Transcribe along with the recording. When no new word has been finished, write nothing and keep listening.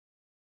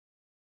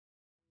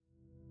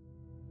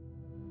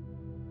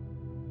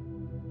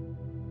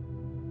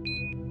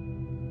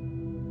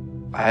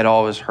I had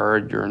always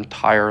heard your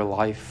entire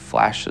life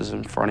flashes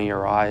in front of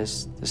your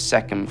eyes the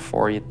second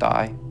before you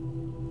die.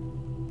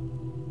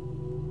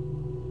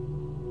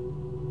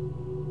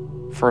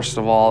 First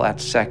of all, that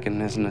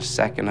second isn't a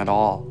second at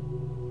all.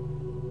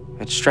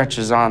 It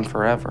stretches on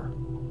forever.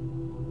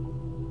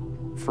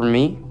 For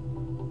me,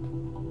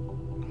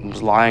 I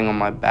was lying on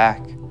my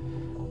back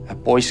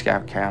at Boy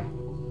Scout camp,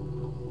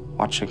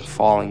 watching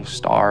falling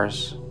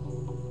stars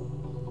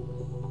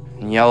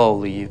and yellow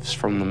leaves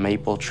from the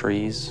maple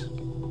trees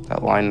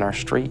that lined our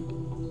street.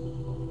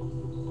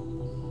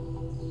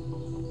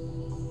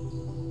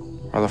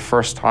 Or the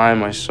first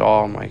time I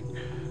saw my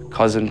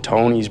cousin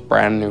Tony's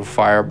brand new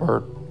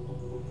Firebird.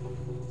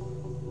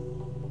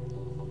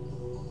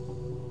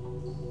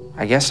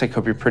 I guess I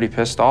could be pretty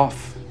pissed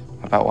off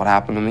about what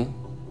happened to me.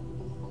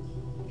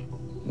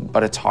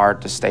 But it's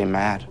hard to stay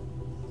mad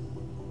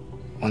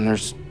when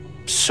there's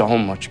so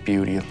much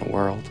beauty in the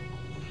world.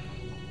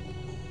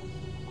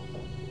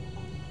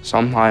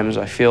 Sometimes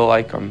I feel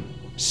like I'm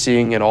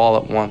seeing it all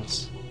at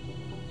once,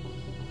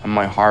 and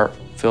my heart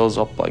fills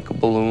up like a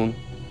balloon.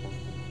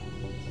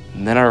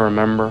 And then I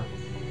remember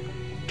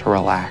to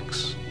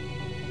relax.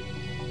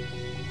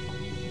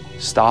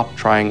 Stop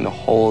trying to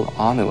hold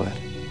onto it.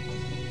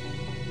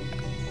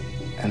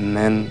 And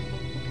then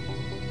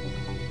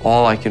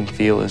all I can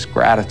feel is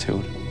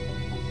gratitude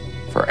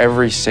for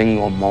every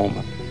single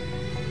moment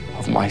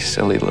of my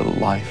silly little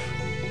life.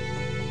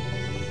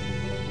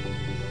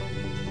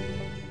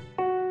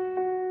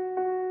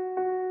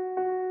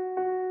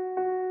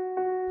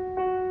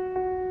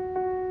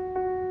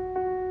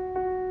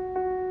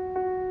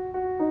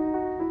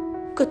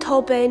 Go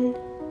tóibín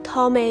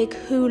tá méid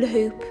hula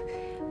hoop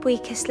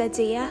buíochas le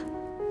dia.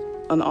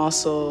 And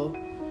also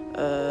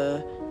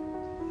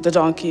the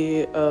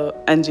donkey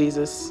and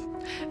Jesus.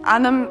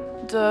 Anam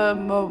de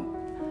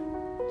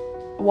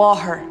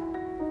water.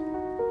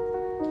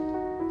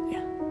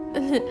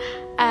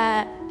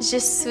 Je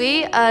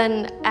suis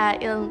un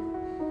il.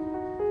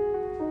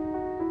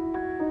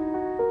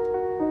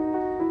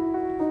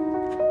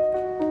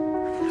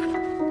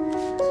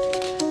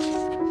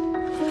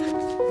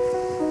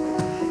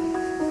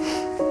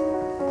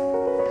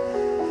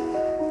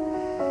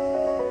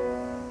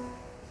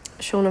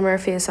 Shona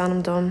Murphy is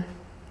anam dom.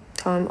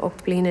 Táim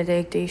 8 bliana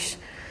ag díos.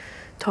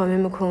 Táim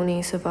in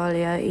McCartney sa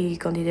bhaile I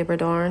Gandhi de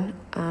Burdon.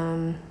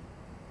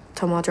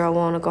 Tá mádra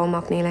amháin a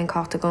gomach níl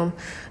cata gom.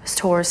 Is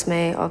tóras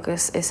mé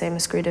agus is éim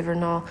scrúdamhar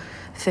ná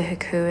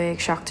 25,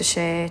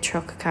 76,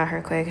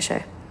 34,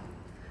 56.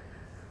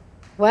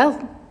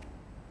 Well,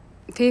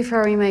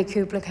 fífar mé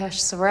cúpla ceis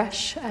sa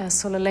bhreis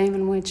sulla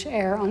léimean muid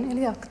an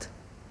Iliocht.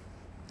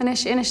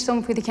 Inis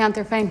dom faoi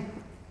cantar féin.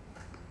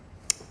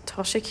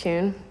 Tá sé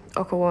ciún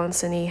ach bháin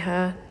san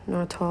ihe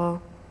nó tá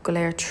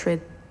galore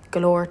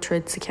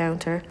trid sa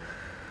counter.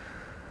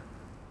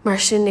 Mar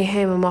sin ní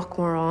héim amach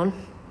mar an.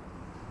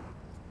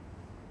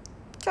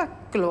 Ja,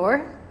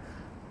 galore.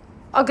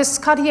 Agus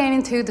cad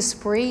dhéanann tú de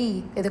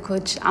sprí I de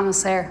chuid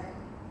amas air.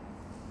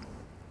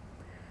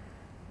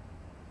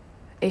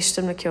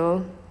 Éistem na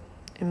ceol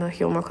I mo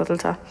heomar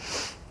codalta.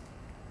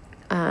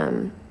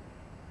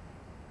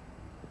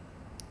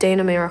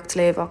 Déana mé reacht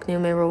léamh ach níl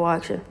mé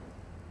roháig sin.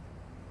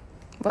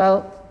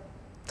 Well,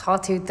 tá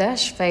tú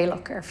deis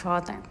féilech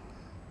fád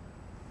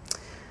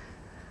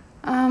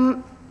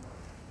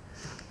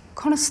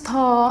Conas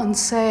tá an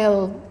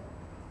saoil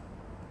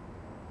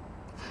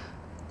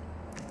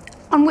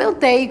an bhfuil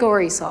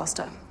dégóirí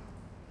sásta.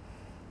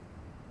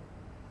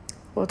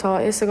 Well,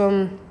 tá is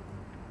agam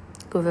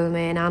go bhfuil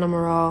mé an anam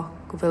rá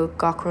go bhfuil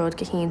gachród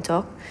go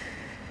hínta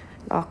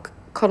ach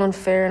chun an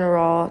fear an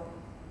rá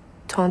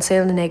tá an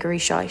saoil na négarí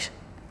seit.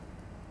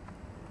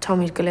 Tá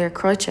míad go léir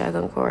cruite ag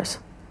an córas.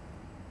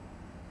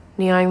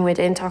 Ní aimmuid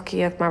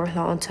intacaíocht mar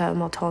leánta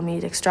má tá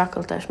míad ag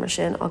stracailt leis mar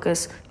sin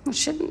agus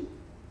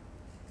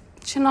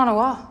Sin an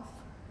bhá.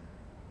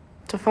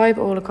 Tá 5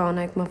 ólaáin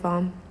ag má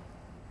bham.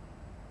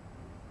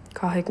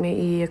 Caithfidh mé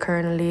I a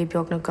chur na lí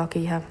beag na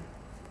gacíthe.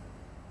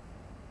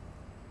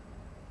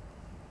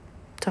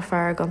 Tá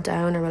fear gan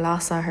dain ar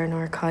lasa ar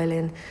nóir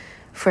Keelin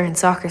fuair an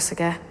sacras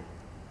aige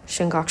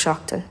sin gach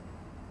seachtain.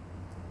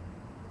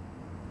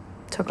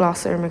 Tá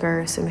glas ar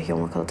magur sa mo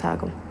heomachail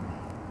tagam.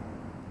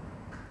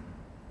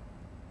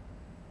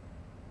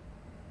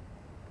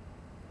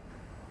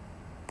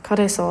 Cad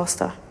é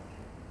sásta?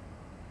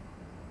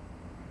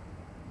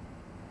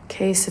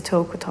 Cé sa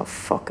tóca tá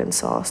fucking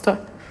sásta?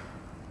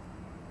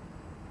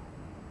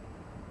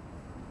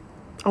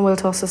 An bhfuil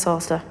tá sa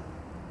sásta?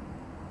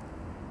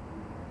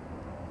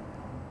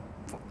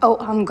 Ó,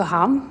 an go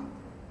ham?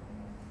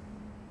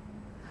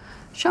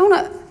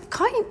 Seona,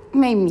 cai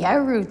mé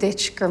meabhrú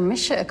dit gur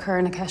mise a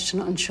chur na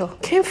ceistena an seo.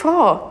 Cén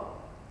fá?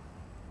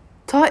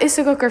 Tá is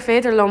a go gur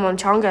féidir lom an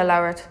teanga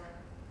labhairt.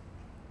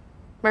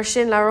 Mar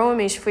sin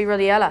leróimís faoi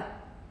rudí eile.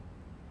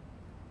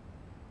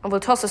 An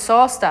bhfuil tá sa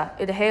sásta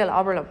I de héal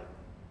aberlam.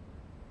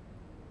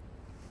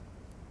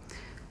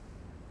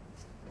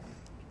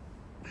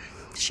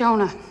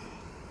 Seona,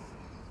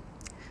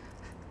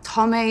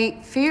 tá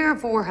mé fear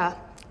bhórtha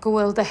go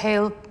bhfuil de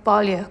héal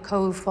baile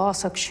comh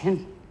fásach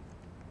sin.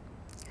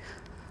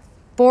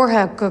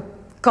 Bortha go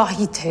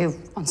gaithí tú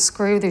an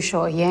scrúdú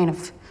seo a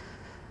dhéanamh.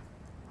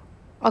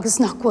 Agus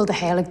nach bhfuil de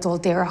héalaigh dul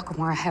déireach go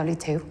mar a healaí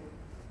tú.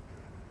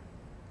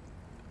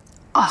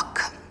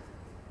 Ach,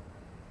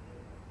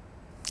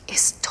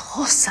 is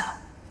tosa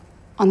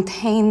an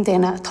tain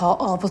duine atá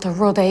ábalt a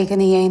rud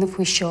éigen í dhéanamh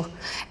faoi seo.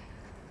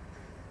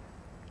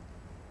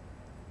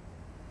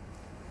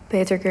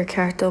 Beidir gur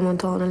ceart dom an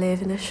tána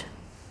léhanis.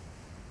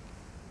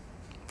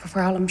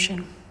 Bhrealam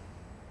sin.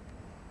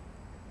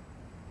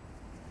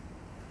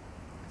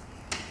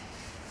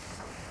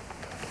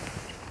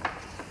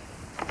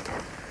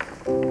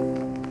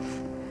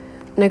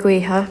 Na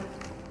gcuithe.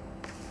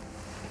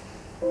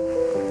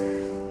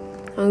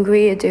 An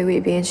gcuí a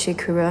dúí bíonn si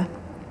cura,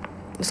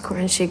 is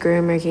cuireann si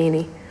gur mar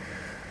géine.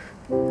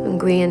 An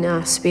gcuí an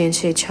as bíonn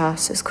si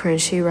teas, is cuireann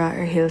si rá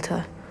ar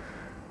hialta.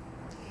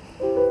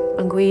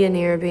 An gcuí an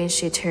éir bíonn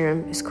si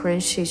term, is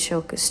cuireann si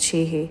seoch is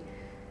tíhí.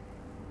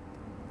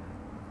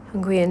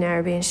 An gcuí an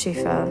air bíonn si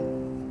fearr,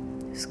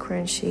 is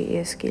cuireann si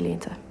is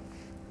gilínta.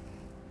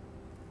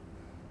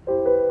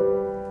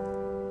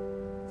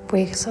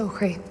 Buíochas ó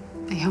Croí,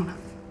 a dhéanamh.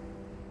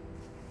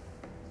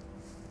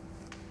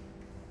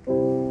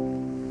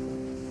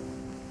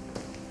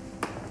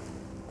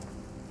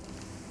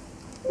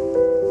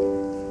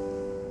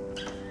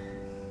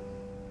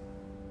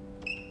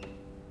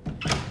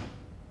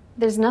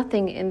 There's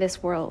nothing in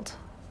this world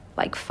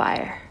like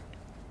fire.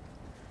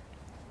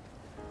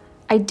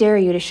 I dare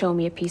you to show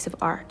me a piece of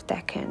art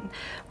that can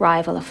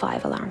rival a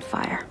 5-alarm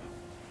fire.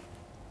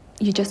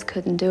 You just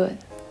couldn't do it.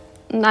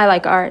 I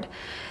like art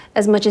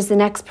as much as the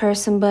next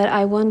person, but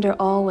I wonder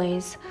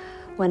always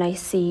when I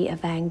see a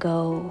Van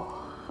Gogh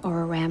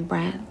or a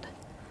Rembrandt,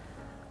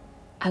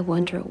 I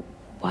wonder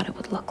what it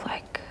would look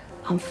like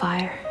on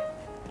fire.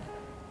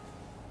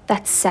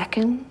 That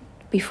second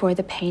before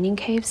the painting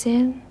caves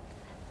in,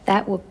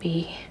 that would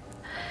be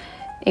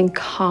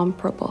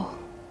incomparable.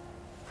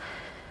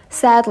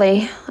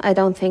 Sadly, I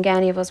don't think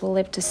any of us will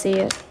live to see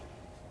it.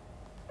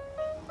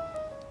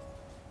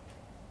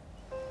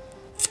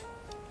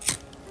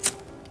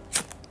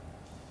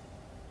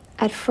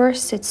 At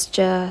first, it's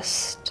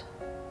just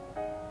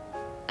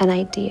an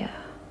idea,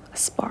 a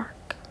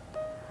spark,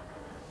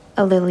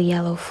 a little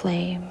yellow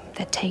flame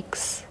that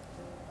takes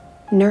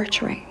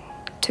nurturing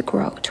to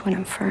grow to an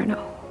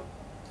inferno.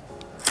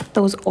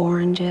 Those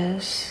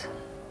oranges,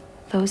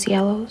 those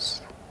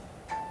yellows,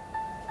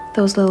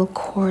 those little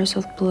cores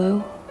of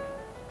blue,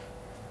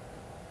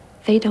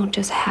 they don't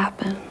just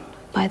happen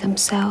by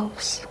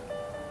themselves.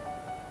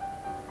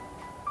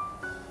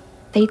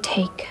 They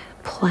take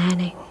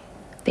planning,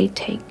 they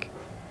take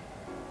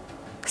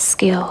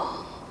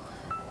skill,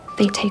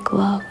 they take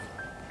love.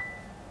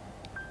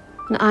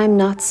 And I'm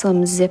not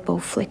some Zippo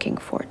flicking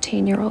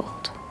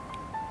 14-year-old.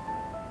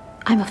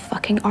 I'm a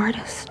fucking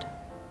artist.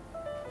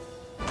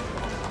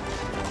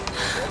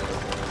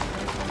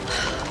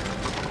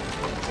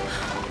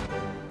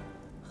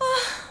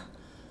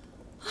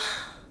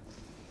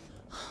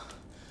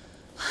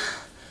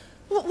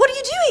 What are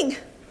you doing?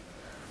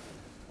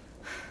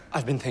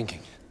 I've been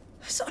thinking.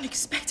 So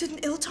unexpected and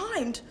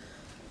ill-timed.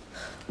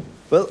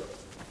 Well,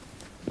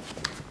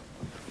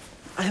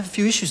 I have a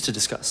few issues to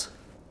discuss.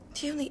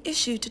 The only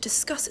issue to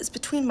discuss is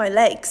between my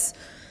legs.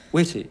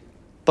 Witty,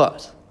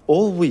 but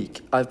all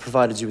week I've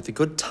provided you with a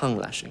good tongue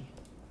lashing.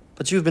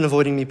 But you've been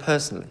avoiding me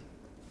personally.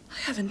 I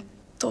haven't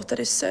thought that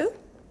is so.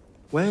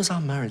 Where is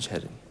our marriage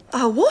heading?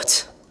 Our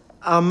what?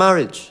 Our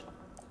marriage.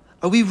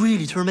 Are we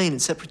really to remain in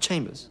separate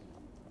chambers?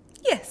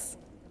 Yes.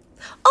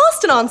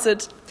 Asked and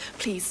answered.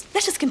 Please,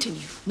 let us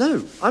continue.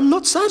 No, I'm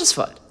not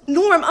satisfied.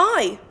 Nor am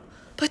I.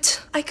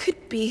 But I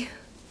could be.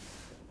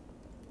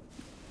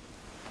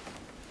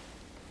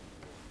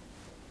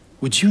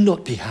 Would you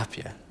not be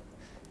happier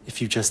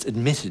if you just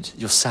admitted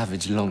your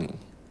savage longing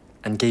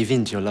and gave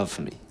in to your love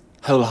for me,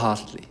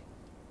 wholeheartedly,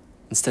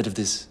 instead of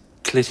this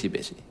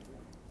clitty-bitty?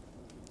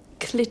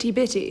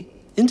 Clitty-bitty?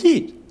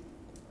 Indeed.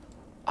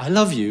 I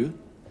love you.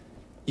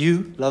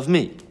 You love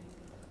me.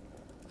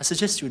 I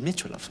suggest you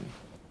admit your love for me.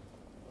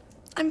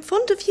 I'm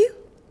fond of you.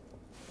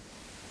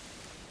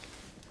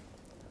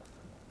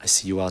 I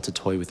see you are to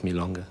toy with me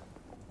longer.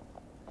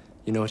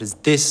 You know, it is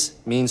this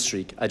mean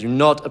streak I do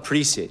not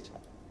appreciate.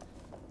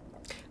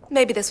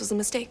 Maybe this was a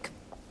mistake.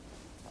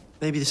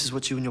 Maybe this is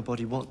what you and your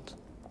body want.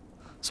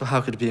 So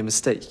how could it be a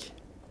mistake?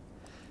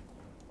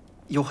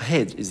 Your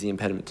head is the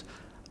impediment.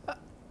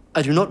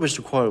 I do not wish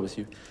to quarrel with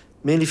you,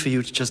 merely for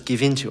you to just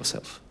give in to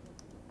yourself.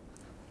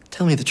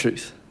 Tell me the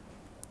truth.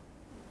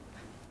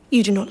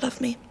 You do not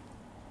love me.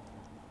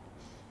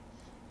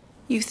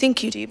 You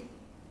think you do,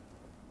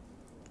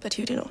 but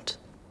you do not.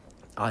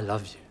 I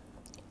love you.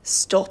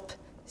 Stop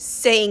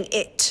saying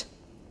it.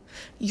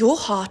 Your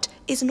heart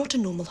is not a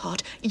normal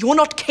heart. You're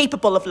not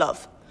capable of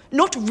love.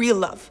 Not real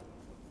love.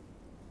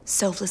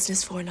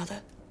 Selflessness for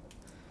another.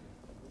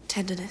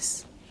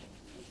 Tenderness.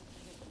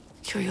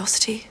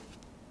 Curiosity.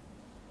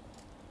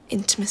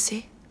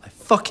 Intimacy. I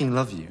fucking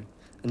love you,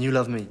 and you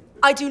love me.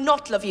 I do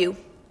not love you.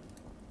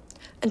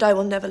 And I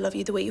will never love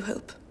you the way you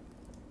hope.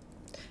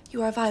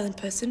 You are a violent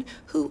person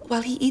who,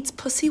 while he eats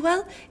pussy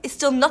well, is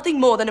still nothing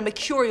more than a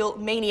mercurial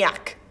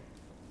maniac.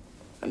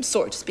 I'm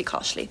sorry to speak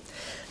harshly.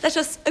 Let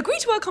us agree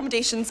to our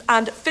accommodations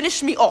and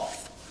finish me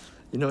off.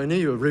 You know, I knew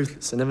you were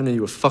ruthless. I never knew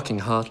you were fucking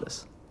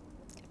heartless.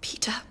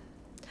 Peter,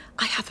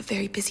 I have a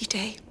very busy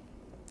day.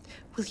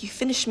 Will you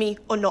finish me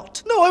or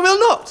not? No, I will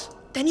not!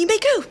 Then you may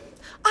go.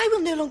 I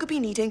will no longer be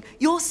needing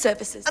your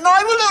services. And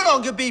I will no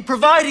longer be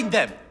providing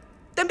them!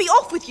 Then be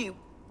off with you.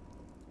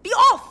 Be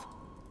off!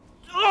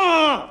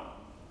 Ugh!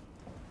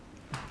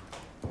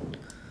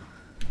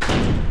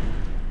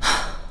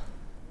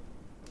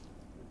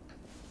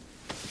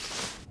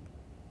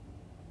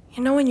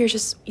 You know when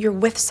you're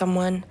with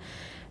someone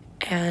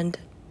and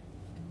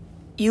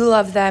you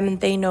love them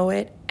and they know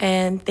it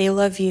and they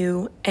love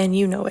you and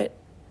you know it.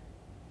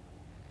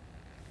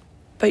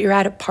 But you're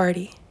at a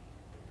party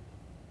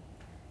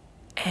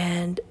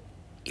and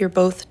you're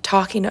both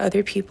talking to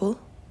other people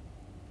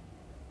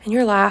and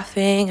you're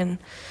laughing and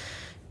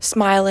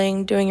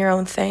smiling, doing your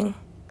own thing.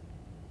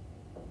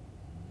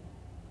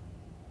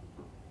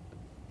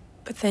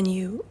 But then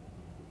you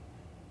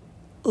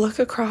look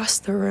across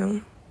the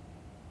room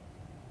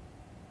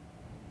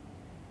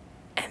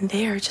and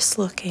they are just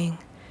looking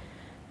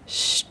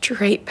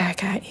straight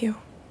back at you.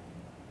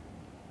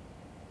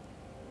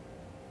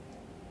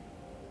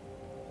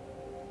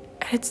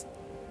 And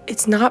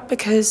it's not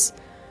because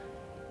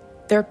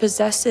they're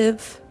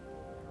possessive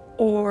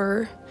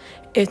or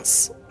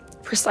it's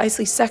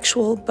precisely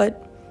sexual,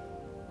 but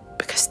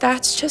because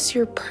that's just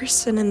your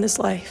person in this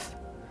life.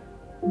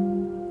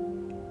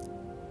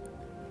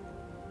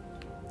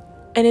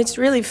 And it's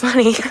really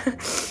funny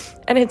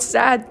and it's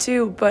sad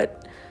too, but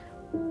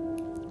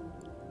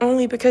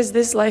only because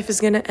this life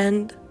is gonna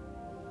end.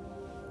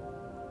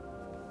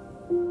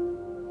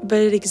 But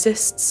it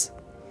exists.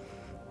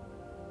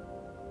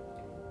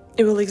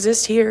 It will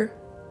exist here.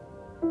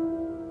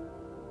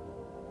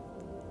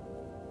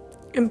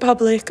 In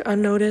public,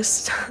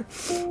 unnoticed.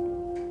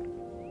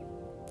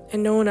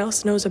 And no one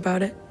else knows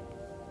about it.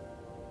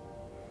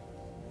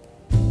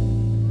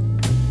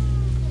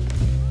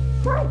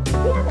 Right,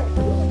 damn it!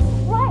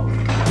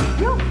 Right!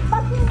 You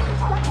fucking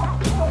shut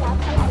that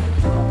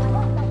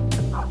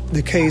shit up.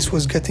 The case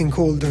was getting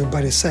colder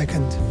by the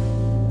second.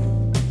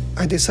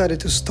 I decided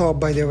to stop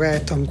by the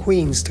rat on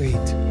Queen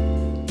Street.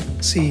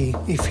 See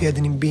if he had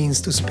any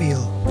beans to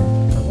spill.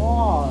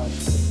 What?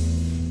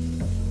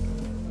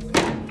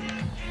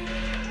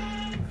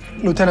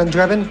 Lieutenant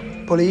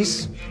Drebin,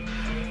 police.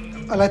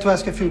 I'd like to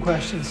ask a few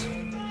questions.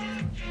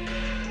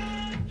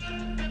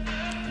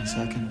 A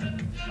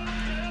second.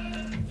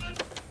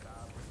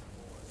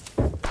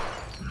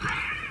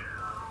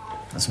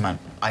 Listen, man,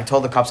 I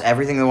told the cops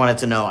everything they wanted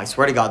to know. I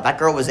swear to God, that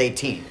girl was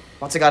 18.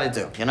 What's it got to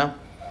do, you know?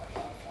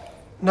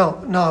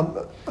 No,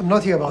 I'm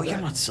not here about that. You're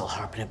not still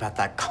harping about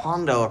that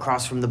condo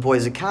across from the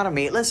boys'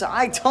 academy. Listen,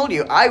 I told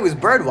you, I was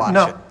birdwatching.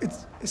 No,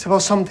 it's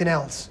about something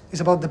else.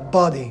 It's about the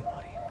body.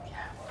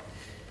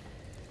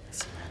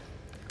 Listen, man,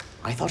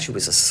 I thought she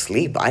was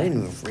asleep. I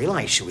didn't even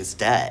realize she was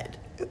dead.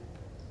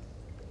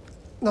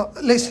 No,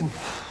 listen.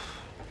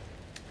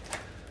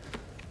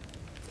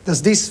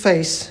 Does this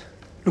face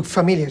look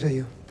familiar to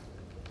you?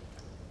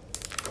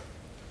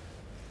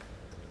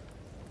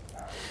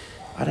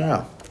 I don't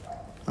know.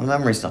 My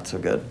memory's not so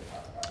good.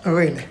 Oh,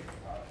 really?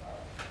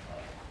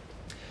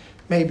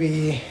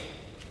 Maybe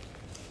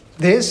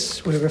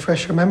this will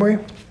refresh your memory?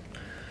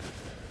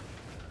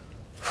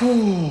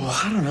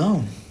 I don't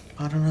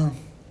know.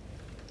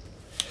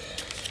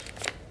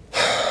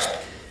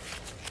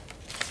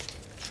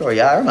 Sure,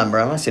 yeah, I remember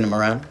him. I've seen him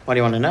around. What do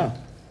you want to know?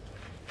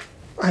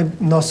 I'm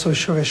not so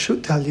sure I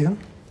should tell you.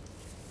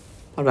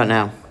 What about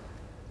now?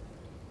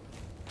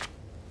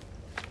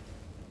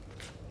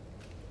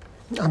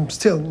 I'm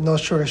still not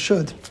sure I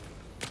should.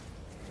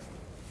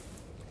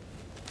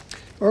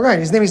 All right,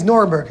 his name is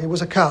Norberg. He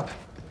was a cop.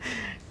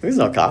 He was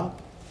no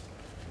cop.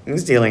 He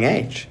was dealing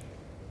H.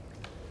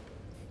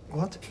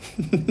 What?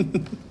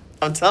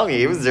 I'm telling you,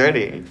 he was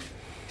dirty.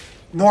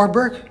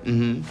 Norberg?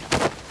 Mm-hmm.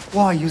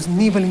 Why, you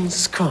sniveling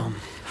scum.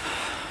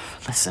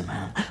 Listen,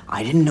 man,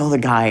 I didn't know the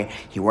guy.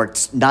 He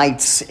worked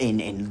nights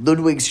in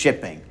Ludwig's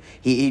shipping.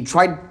 He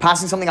tried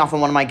passing something off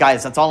on one of my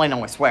guys. That's all I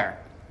know, I swear.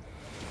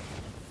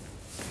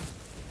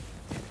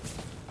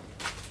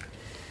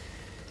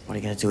 What are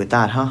you gonna do with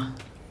that, huh?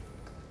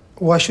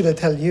 Why should I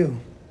tell you?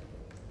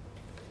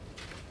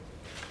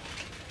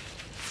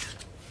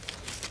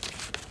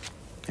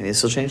 Maybe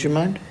this will change your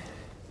mind?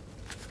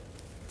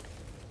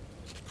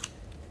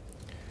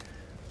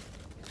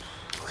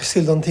 I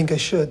still don't think I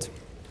should.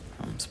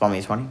 Spot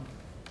me 20.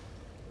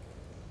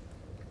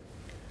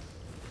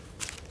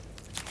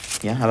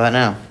 Yeah, how about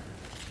now?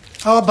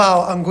 How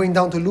about I'm going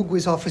down to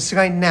Ludwig's office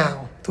right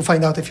now to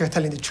find out if you're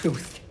telling the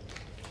truth?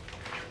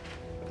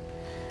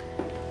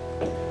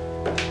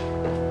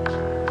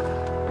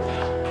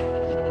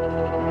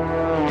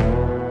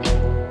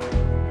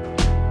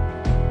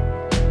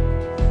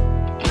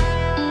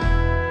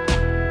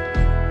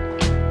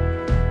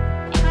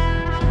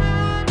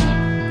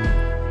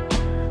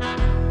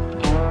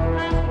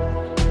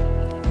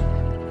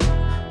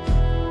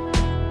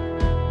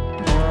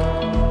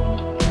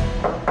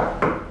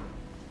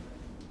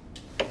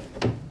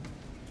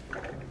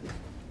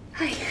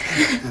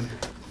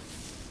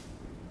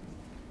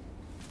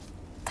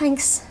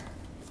 Thanks.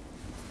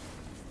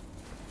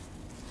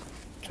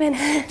 Come in.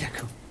 Yeah,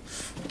 cool.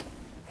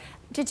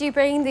 Did you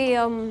bring the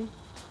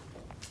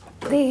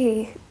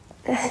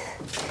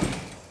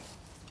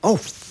Oh,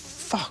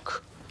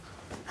 fuck.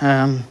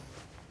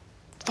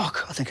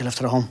 Fuck, I think I left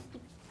it at home.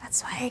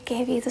 That's why I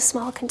gave you the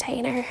small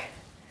container.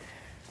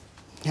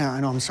 Yeah, I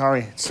know, I'm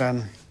sorry. It's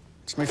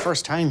my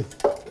first time.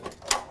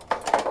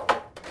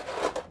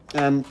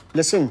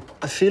 Listen,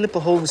 I feel it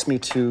behoves me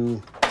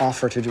to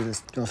offer to do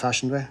this the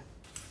old-fashioned way.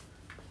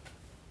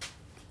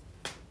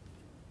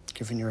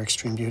 Given your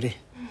extreme beauty.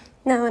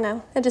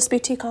 No, it'd just be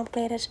too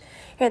complicated.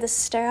 Here, this is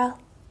sterile.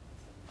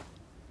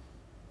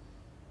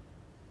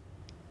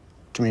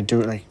 Do you mean do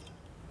it, like,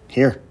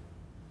 here?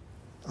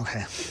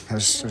 Okay, I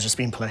was just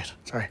being polite,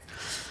 sorry.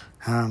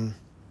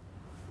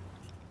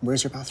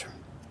 Where's your bathroom?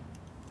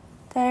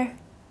 There.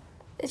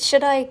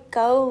 Should I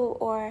go,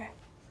 or...?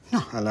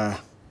 No, I'll,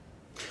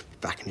 be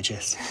back in a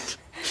jiz.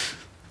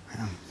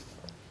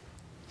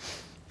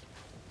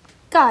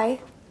 Guy?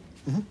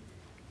 Mm-hmm.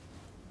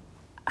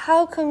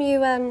 How come you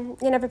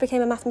never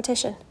became a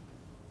mathematician?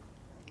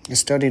 I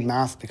studied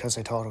math because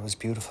I thought it was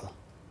beautiful.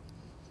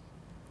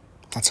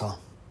 That's all.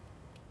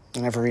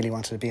 I never really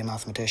wanted to be a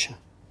mathematician.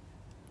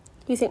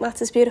 You think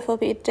maths is beautiful,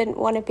 but you didn't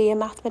want to be a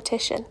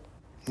mathematician?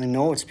 I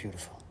know it's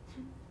beautiful.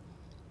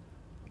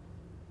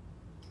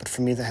 But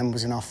for me, the hymn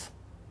was enough.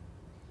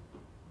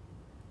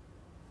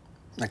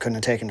 I couldn't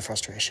have taken the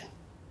frustration.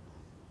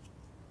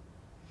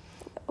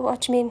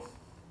 What do you mean?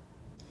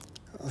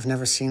 I've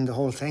never seen the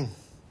whole thing,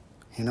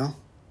 you know?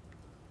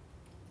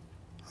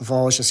 I've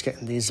always just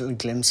getting these little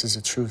glimpses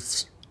of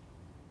truths.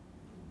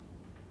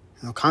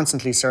 You know,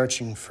 constantly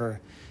searching for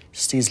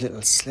just these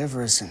little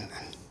slivers and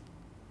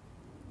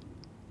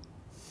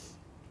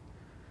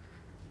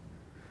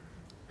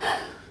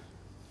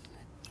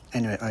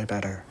Anyway, I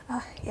better.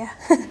 Oh, yeah.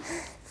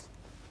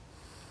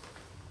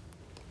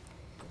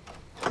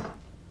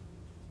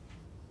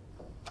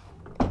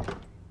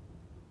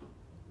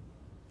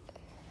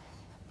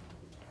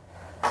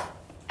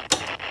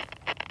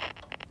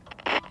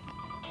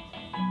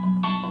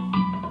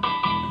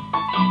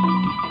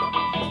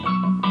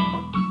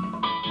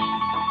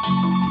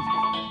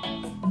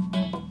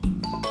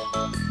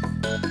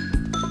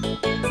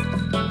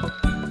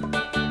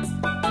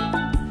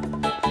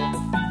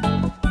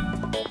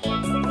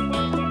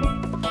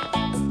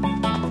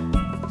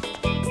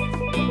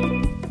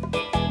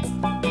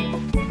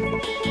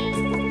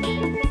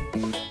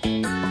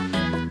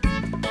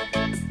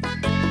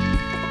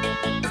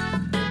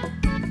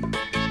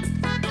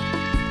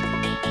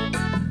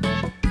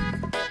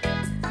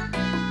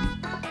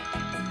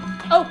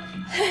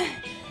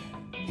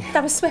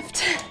 That was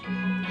swift.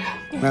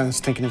 Well, I was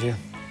thinking of you.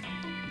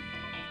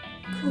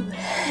 Cool.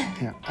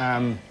 Yeah.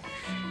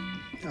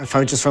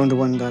 I just found the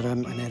one that I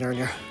made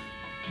earlier.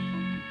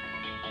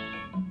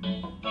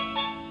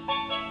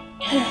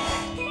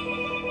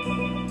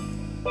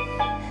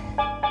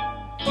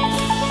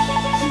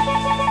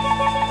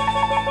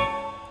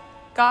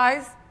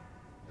 Guys,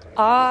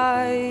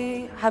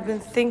 I have been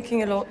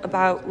thinking a lot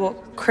about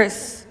what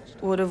Chris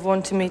would have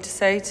wanted me to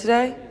say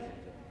today.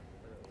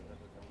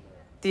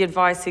 The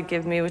advice he'd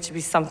give me, which would be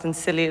something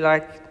silly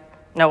like,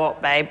 know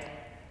what, babe?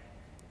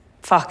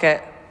 Fuck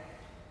it.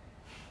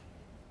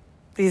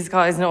 These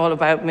guys know all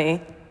about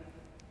me.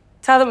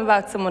 Tell them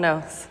about someone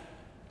else.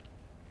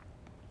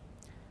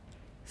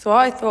 So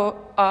I thought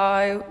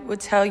I would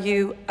tell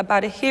you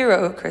about a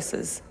hero of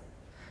Chris's.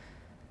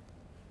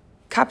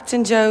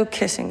 Captain Joe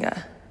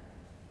Kittinger.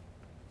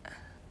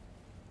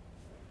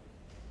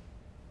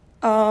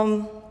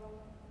 In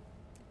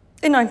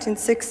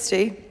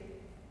 1960,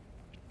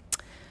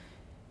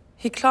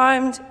 he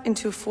climbed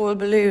into a foil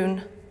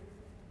balloon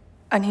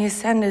and he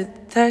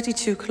ascended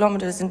 32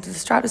 kilometers into the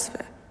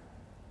stratosphere.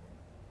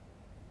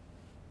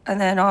 And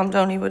then, armed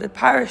only with a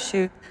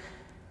parachute,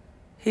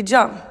 he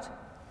jumped.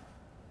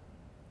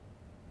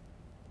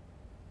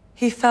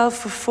 He fell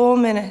for 4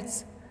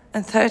 minutes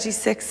and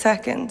 36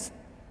 seconds,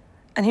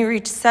 and he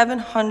reached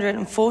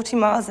 740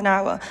 miles an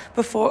hour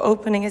before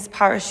opening his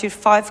parachute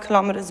 5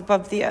 kilometers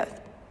above the earth.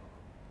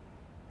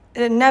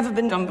 It had never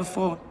been done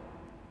before.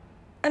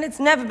 And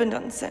it's never been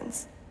done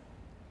since.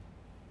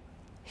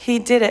 He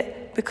did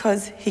it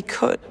because he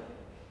could.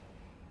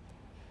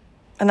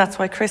 And that's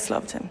why Chris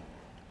loved him.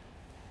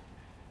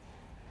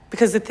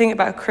 Because the thing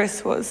about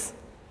Chris was,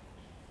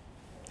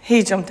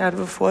 he jumped out of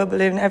a foil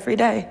balloon every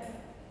day.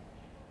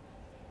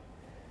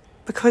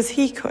 Because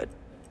he could.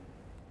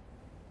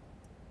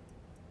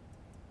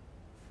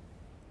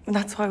 And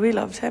that's why we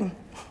loved him.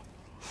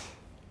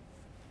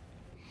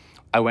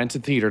 I went to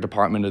the theatre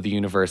department of the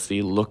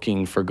university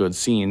looking for good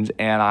scenes,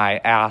 and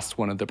I asked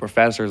one of the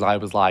professors, I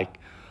was like,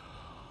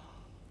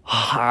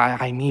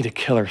 I need a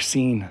killer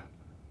scene.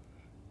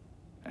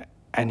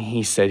 And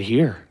he said,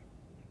 here,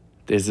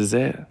 this is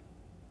it.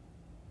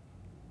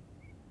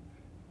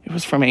 It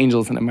was from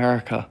Angels in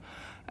America,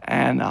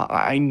 and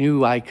I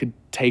knew I could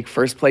take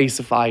first place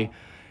if I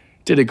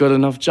did a good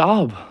enough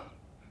job.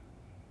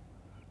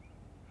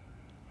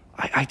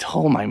 I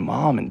told my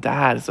mom and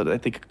dad so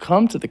that they could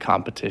come to the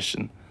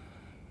competition.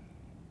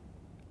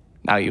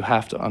 Now you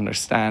have to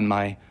understand,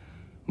 my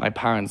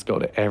parents go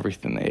to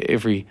everything,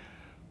 every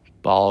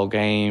ball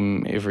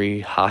game,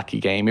 every hockey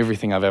game,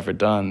 everything I've ever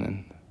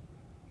done.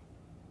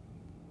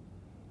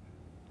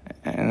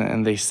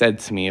 And they said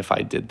to me if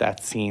I did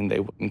that scene, they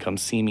wouldn't come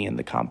see me in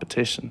the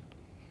competition.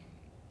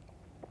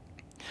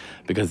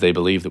 Because they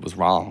believed it was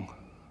wrong.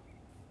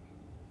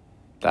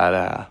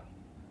 That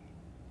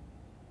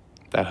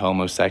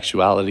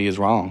homosexuality is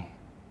wrong.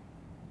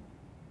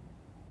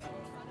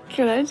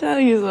 Can I tell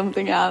you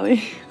something,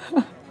 Ali?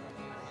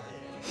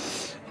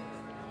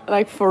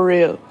 Like, for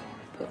real.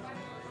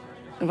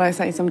 If I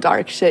say some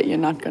dark shit, you're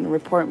not going to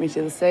report me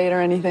to the state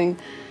or anything.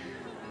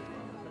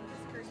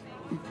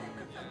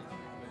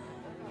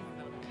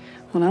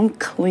 When I'm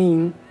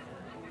clean,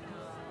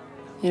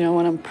 you know,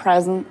 when I'm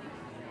present,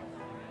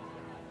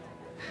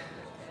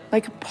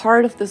 like a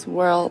part of this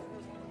world,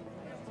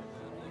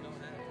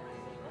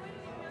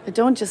 I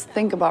don't just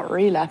think about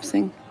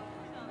relapsing.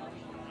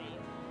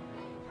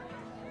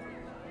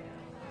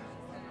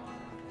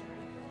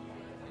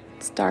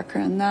 It's darker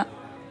than that.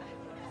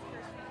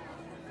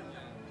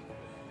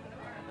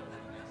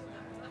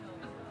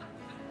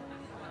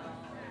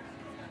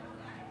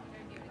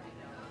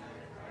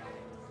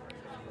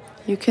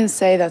 You can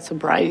say that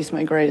sobriety's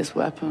my greatest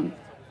weapon.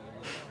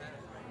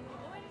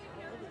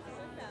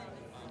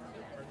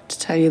 To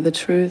tell you the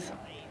truth,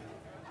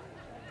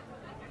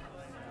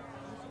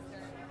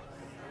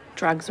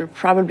 drugs are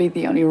probably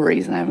the only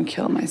reason I haven't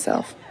killed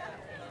myself.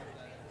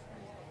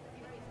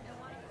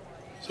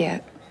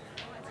 Yet.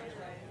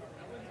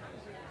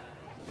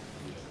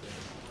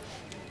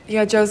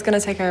 Yeah, Joe's gonna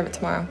take care of it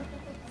tomorrow.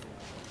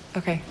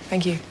 Okay,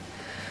 thank you.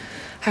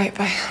 All right,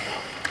 bye.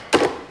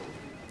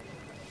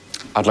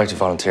 I'd like to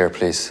volunteer,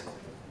 please.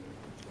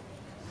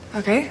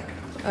 Okay,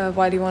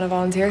 why do you want to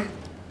volunteer?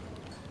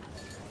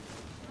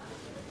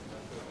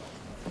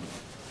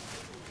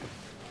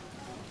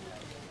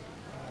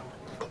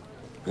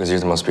 Because you're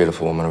the most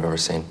beautiful woman I've ever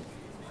seen.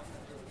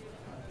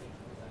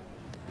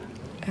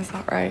 Is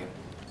that right?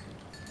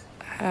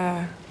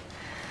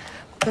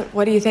 But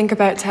what do you think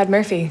about Ted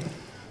Murphy?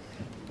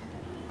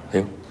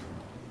 Who?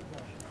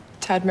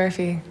 Ted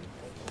Murphy,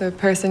 the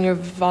person you're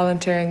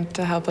volunteering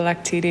to help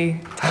elect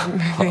TD. Ted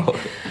Murphy.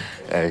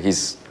 Oh,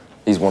 he's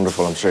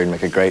wonderful. I'm sure he'd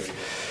make a great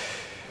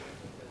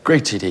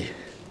TD.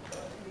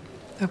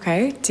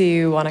 Okay, do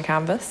you want to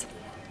canvass?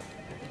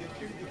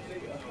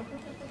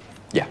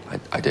 Yeah,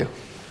 I do.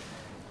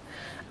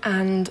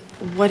 And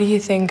what do you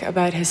think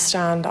about his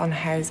stand on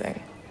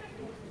housing?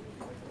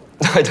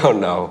 I don't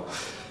know.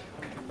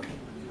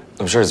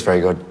 I'm sure it's very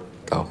good,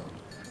 though.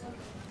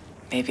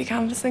 Maybe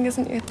canvassing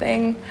isn't your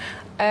thing.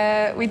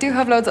 We do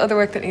have loads of other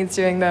work that needs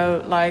doing,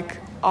 though, like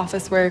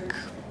office work,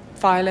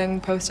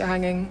 filing, poster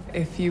hanging.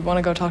 If you want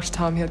to go talk to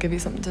Tom, he'll give you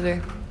something to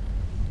do.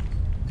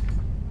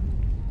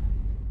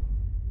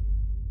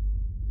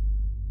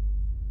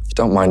 If you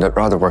don't mind, I'd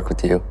rather work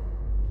with you.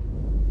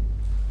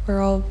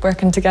 We're all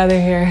working together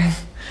here.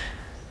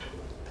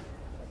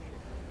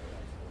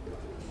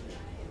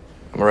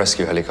 I'm a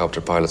rescue helicopter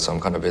pilot, so I'm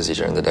kind of busy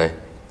during the day.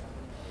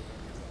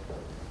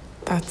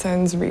 That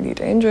sounds really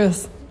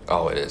dangerous.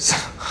 Oh, it is.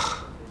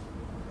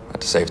 I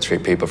had to save 3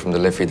 people from the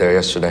Liffey there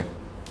yesterday.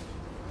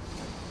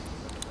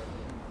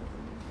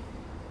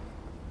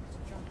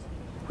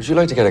 Would you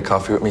like to get a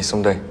coffee with me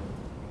someday?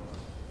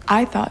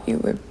 I thought you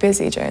were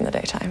busy during the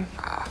daytime.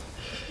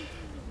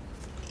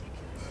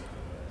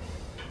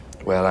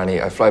 Well,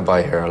 Annie, I fly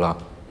by here a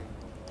lot.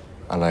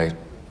 And I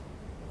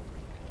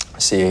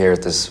see you here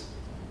at this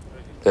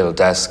little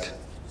desk.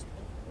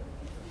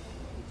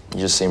 You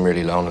just seem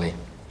really lonely.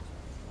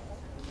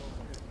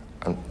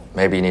 And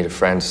maybe you need a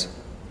friend.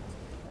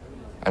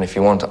 And if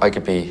you want, I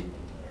could be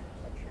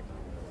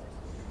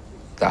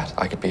that.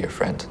 I could be your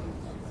friend.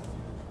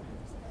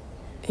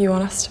 You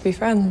want us to be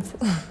friends?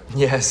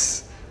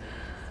 Yes.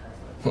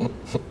 What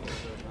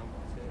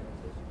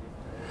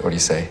do you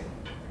say?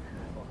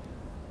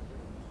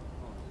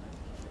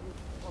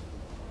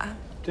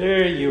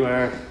 There you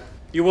are.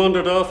 You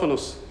wandered off on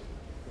us.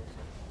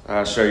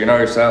 Sure, you know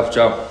yourself,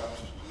 Joe.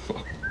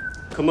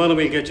 Come on and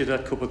we'll get you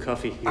that cup of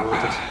coffee you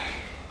wanted.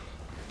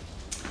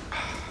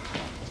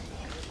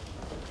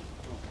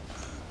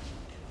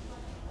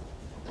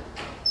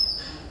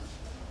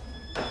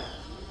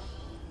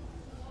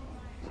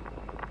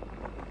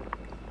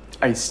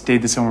 I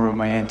stayed the summer with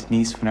my aunt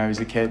Denise when I was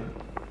a kid.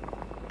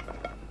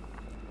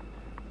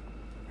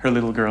 Her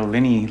little girl,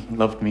 Linny,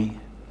 loved me.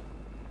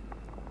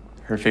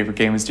 Her favorite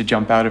game was to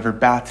jump out of her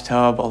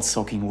bathtub, all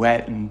soaking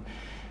wet, and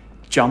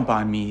jump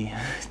on me,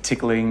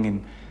 tickling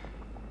and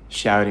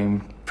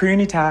shouting,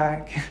 "Pruny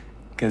tag,"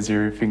 because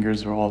her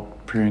fingers were all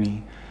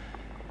pruny.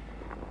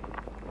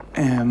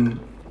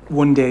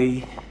 One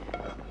day,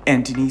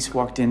 Aunt Denise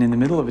walked in the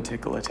middle of a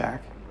tickle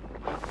attack,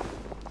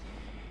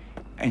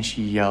 and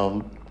she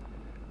yelled,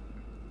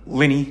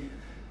 "Linny,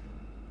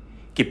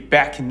 get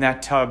back in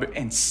that tub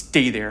and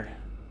stay there."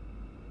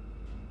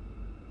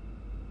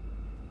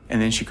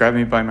 And then she grabbed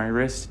me by my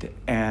wrist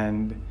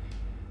and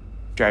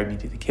dragged me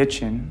to the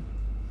kitchen,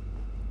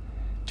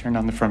 turned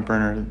on the front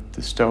burner of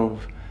the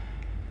stove,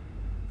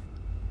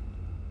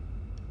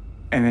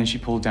 And then she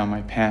pulled down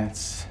my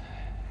pants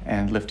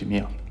and lifted me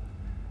up.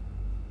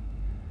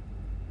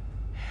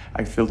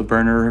 I feel the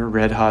burner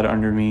red hot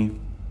under me.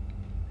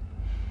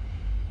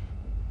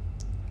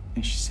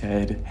 And she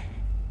said,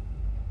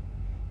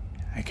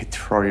 I could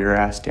throw your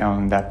ass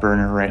down that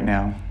burner right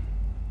now.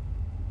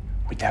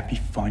 Would that be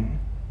fun?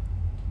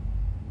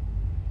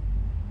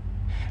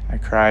 I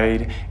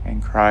cried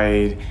and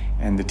cried,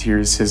 and the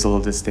tears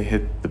sizzled as they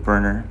hit the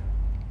burner.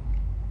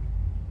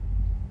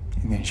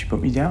 And then she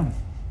put me down.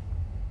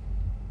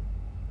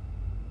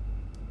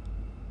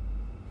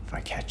 If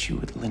I catch you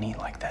with Linny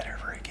like that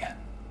ever again.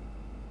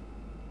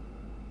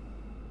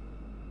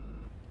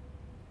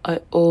 I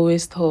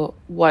always thought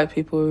white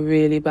people were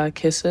really bad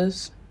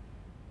kissers.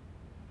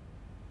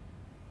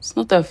 It's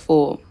not their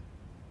fault.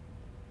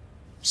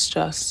 It's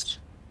just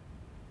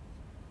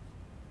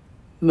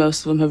most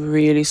of them have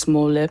really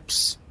small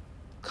lips.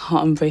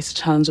 Can't embrace the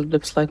challenge of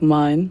lips like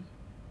mine.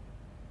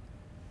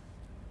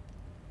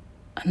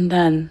 And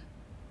then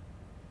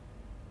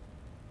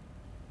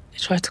they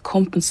try to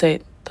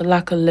compensate the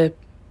lack of lip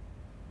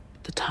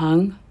with the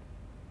tongue.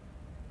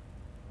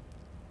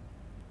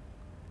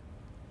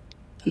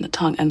 And the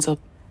tongue ends up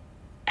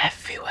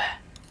everywhere.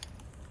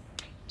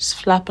 Just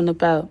flapping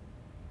about.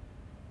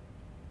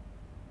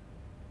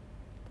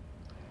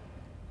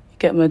 You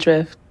get my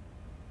drift?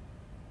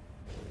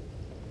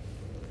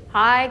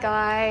 Hi,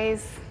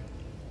 guys.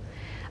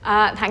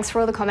 Thanks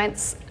for all the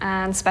comments,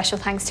 and special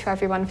thanks to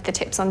everyone for the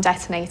tips on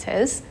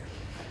detonators.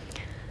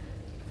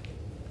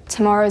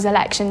 Tomorrow's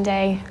election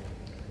day,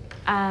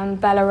 and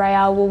Bella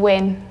Real will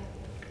win.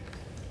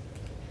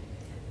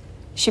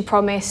 She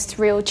promised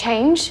real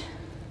change,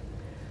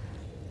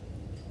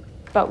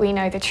 but we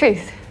know the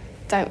truth,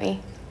 don't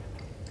we?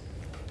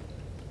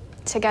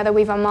 Together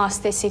we've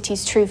unmasked this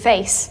city's true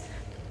face.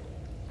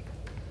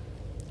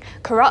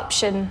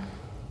 Corruption.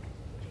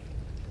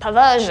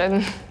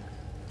 Perversion.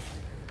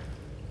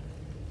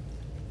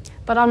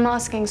 But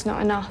unmasking's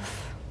not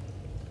enough.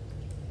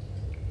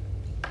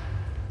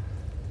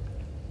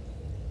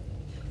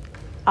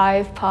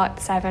 I've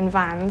parked 7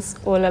 vans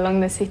all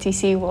along the city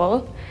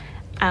seawall,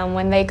 and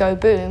when they go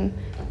boom,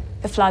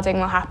 the flooding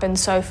will happen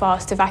so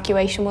fast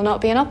evacuation will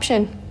not be an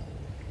option.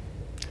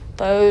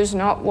 Those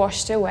not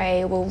washed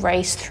away will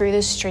race through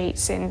the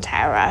streets in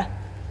terror.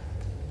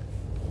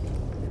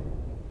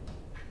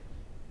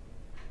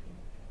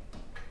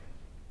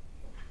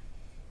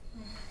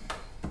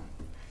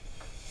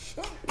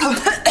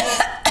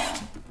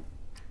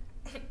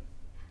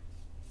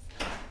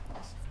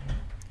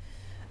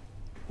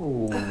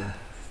 Oh,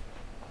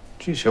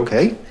 geez, you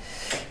okay?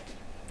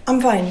 I'm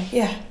fine,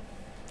 yeah.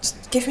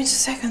 Just give me 2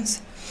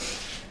 seconds.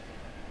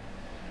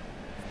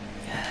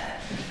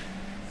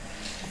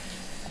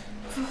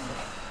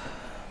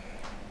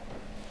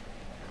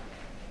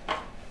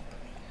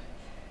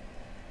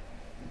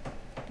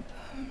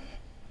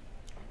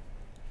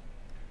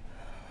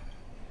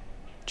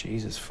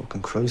 Jesus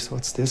fucking Christ,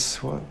 what's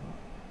this? What?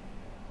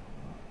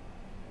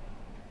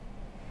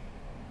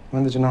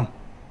 When did you know?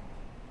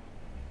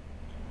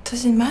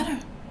 Does it matter?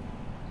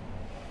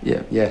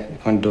 Yeah,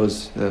 it kind of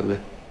does, a little bit.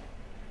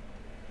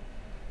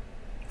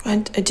 I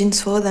didn't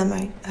swallow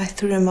them, I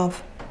threw them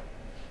off.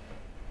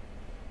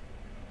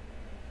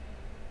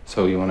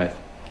 So you want to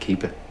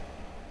keep it?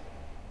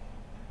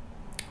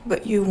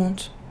 But you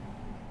won't.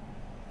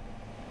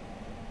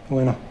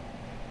 Why not?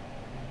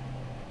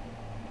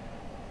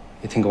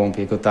 You think I won't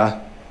be a good dad?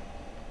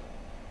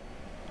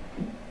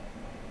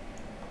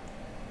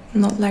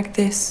 Not like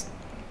this.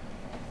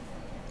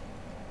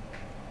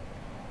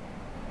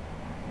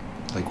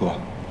 Like what?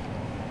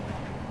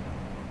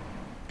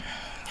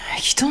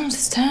 You don't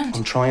understand.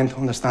 I'm trying to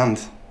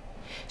understand.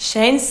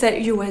 Shane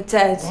said you were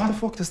dead. What the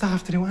fuck does that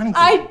have to do with anything?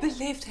 I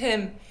believed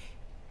him.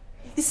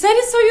 He said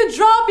he saw you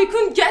drop, he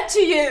couldn't get to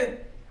you.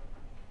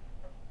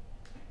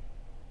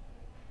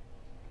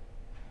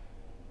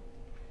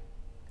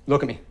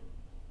 Look at me.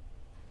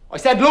 I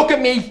said look at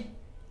me!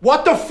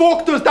 What the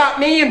fuck does that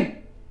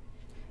mean?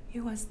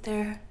 You was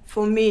there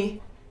for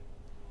me.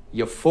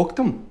 You fucked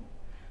him?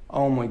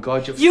 Oh my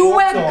God, You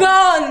were fucked him.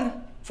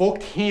 gone!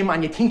 Fucked him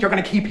and you think you're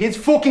gonna keep his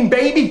fucking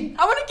baby?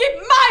 I wanna keep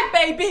my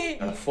baby!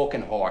 You're a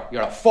fucking whore.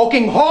 You're a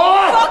fucking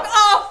whore! Fuck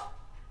off!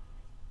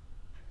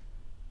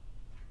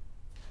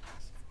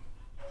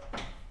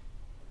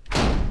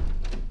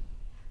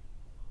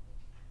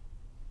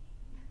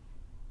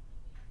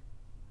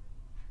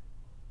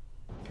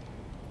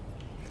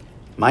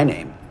 My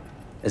name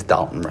is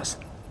Dalton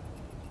Russell.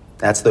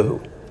 That's the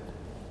who.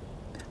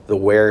 The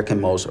where can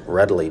most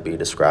readily be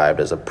described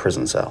as a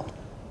prison cell.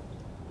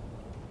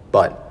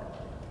 But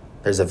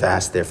there's a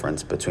vast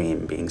difference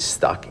between being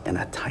stuck in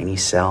a tiny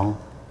cell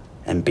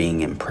and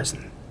being in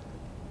prison.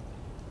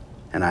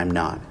 And I'm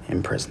not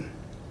in prison.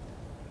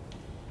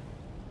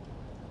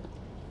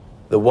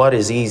 The what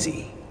is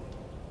easy.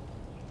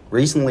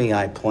 Recently,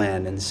 I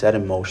planned and set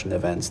in motion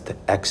events to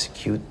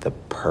execute the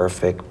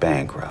perfect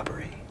bank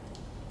robbery.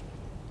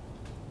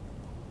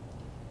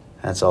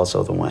 That's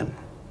also the when.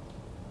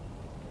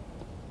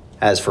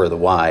 As for the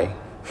why,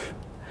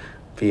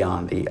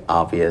 beyond the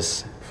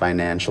obvious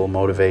financial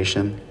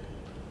motivation,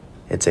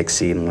 it's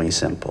exceedingly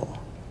simple.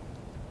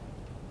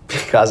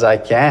 Because I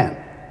can.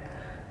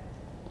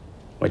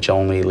 Which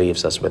only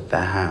leaves us with the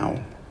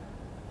how.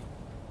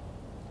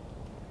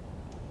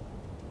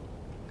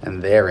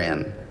 And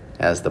therein,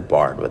 as the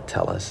bard would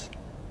tell us,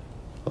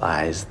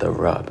 lies the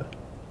rub.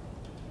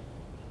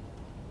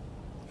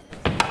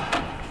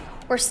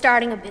 We're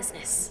starting a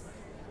business.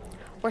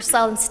 We're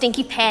selling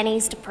stinky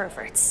panties to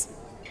perverts.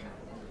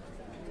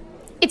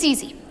 It's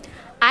easy.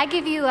 I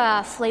give you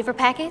flavor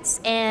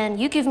packets, and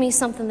you give me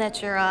something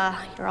that you're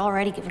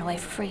already giving away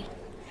for free.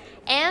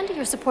 And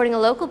you're supporting a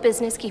local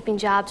business, keeping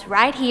jobs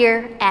right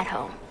here at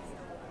home.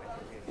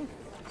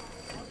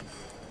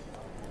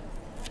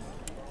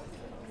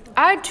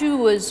 I too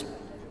was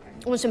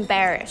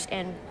embarrassed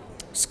and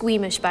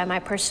squeamish by my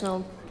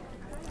personal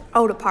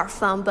eau de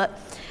parfum, but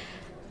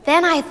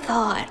then I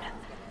thought,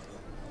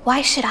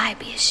 why should I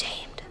be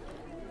ashamed?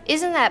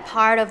 Isn't that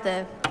part of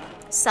the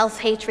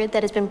self-hatred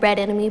that has been bred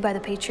into me by the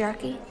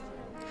patriarchy?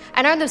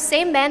 And are those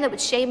same men that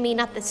would shame me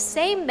not the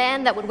same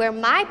men that would wear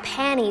my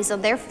panties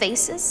on their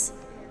faces?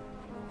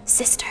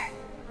 Sister,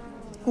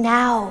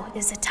 now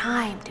is the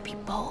time to be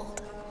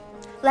bold.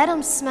 Let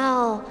them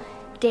smell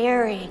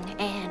daring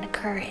and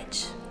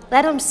courage.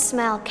 Let them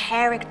smell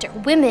character,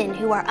 women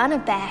who are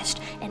unabashed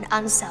and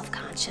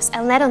unself-conscious.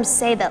 And let them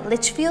say that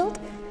Litchfield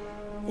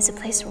is a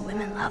place where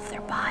women love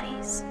their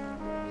bodies.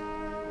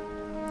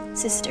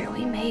 Sister,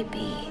 we may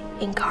be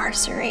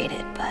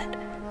incarcerated, but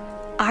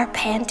our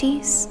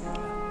panties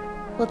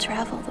will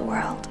travel the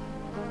world.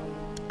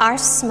 Our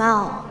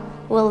smell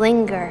will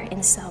linger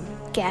in some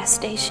gas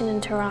station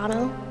in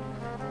Toronto,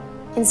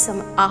 in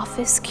some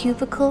office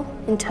cubicle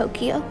in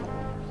Tokyo.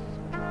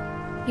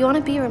 You want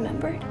to be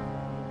remembered?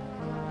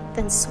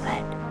 Then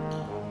sweat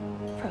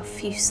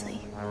profusely.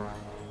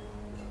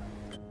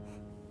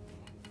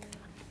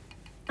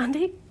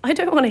 Andy, I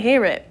don't want to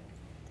hear it.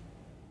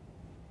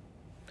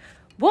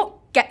 What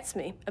gets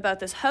me about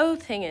this whole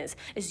thing is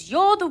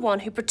you're the one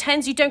who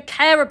pretends you don't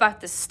care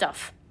about this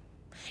stuff.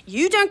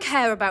 You don't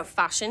care about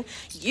fashion.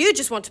 You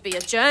just want to be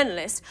a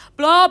journalist.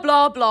 Blah,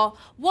 blah, blah.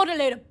 What a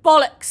load of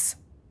bollocks.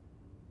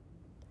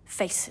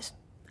 Face it,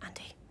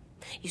 Andy.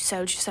 You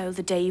sold your soul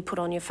the day you put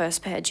on your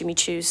first pair of Jimmy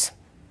Choos.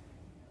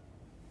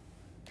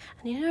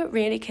 And you know what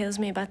really kills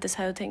me about this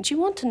whole thing? Do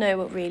you want to know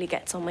what really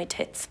gets on my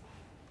tits?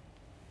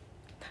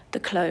 The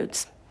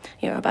clothes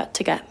you're about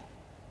to get.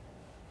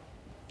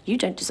 You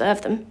don't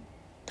deserve them.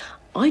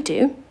 I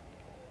do.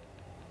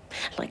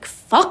 Like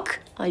fuck,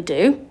 I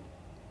do.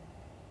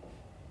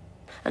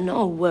 And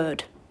not a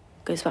word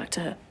goes back to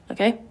her,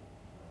 okay?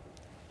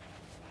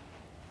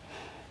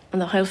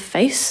 And the whole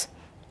face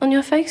on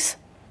your face,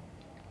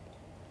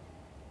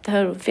 the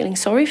whole feeling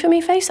sorry for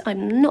me face,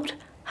 I'm not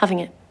having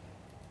it.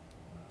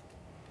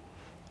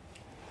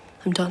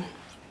 I'm done.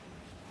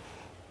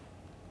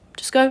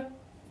 Just go.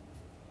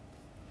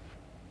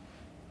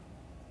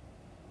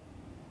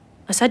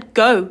 I said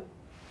go.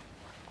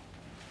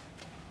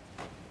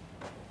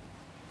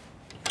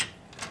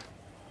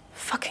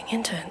 Fucking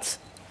interns.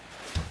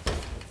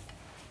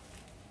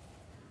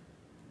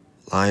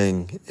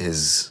 Lying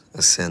is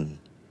a sin.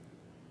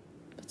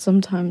 But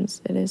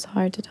sometimes it is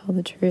hard to tell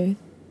the truth.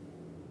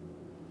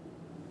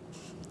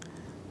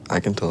 I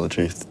can tell the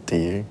truth, do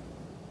you?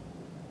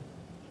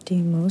 Do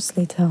you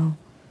mostly tell?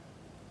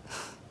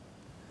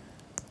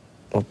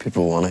 What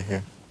people want to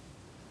hear.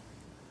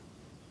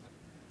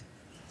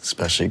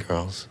 Especially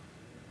girls.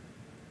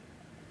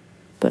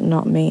 But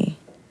not me.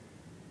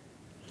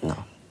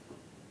 No.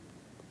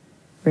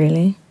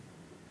 Really?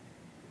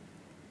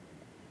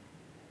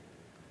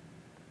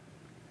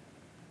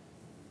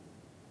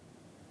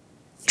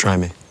 Try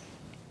me.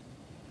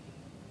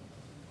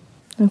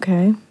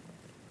 Okay.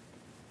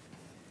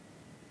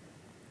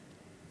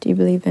 Do you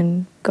believe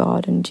in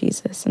God and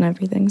Jesus and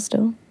everything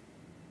still?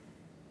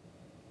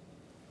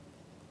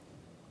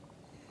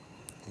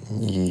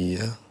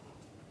 Yeah.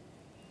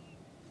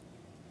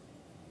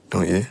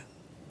 Don't you?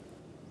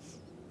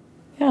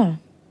 Yeah.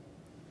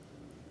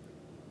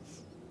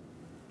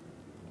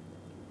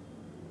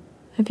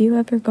 Have you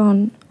ever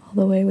gone all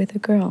the way with a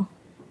girl?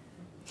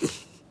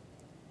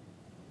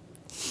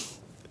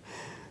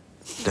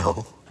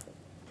 No.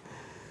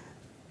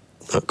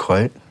 Not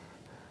quite.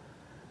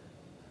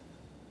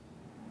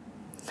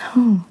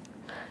 No.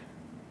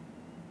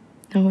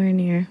 Nowhere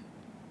near.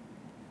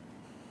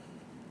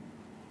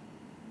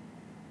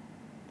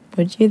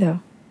 Would you, though?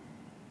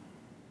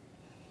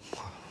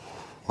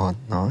 What,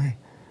 now?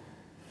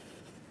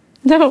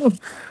 No. It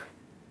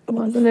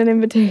wasn't an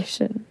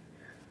invitation.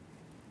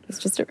 It's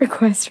just a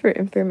request for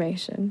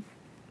information.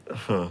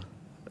 Huh.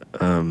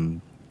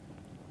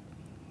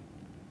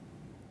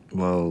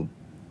 Well,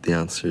 the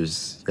answer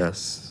is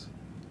yes.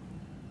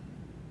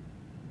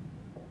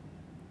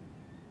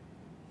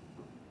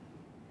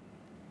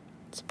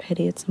 It's a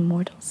pity it's a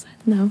mortal sin,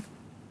 though.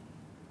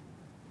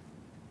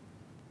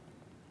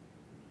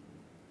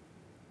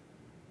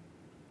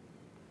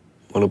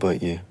 What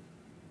about you?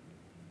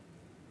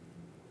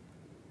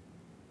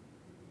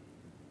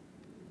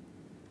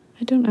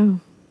 I don't know.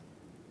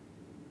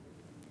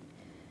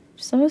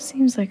 This almost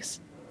seems like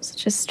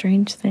such a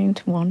strange thing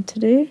to want to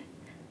do.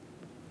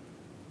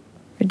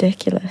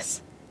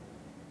 Ridiculous.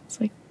 It's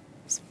like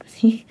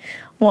somebody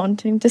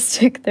wanting to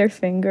stick their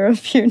finger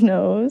up your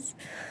nose.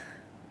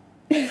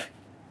 I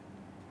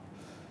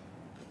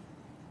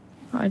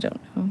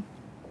don't know.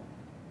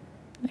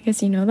 I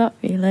guess you know that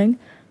feeling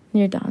when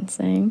you're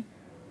dancing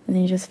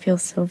and you just feel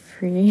so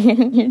free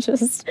and you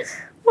just...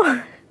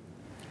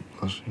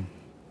 Blushing.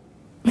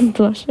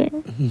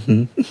 Blushing?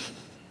 Mm-hmm.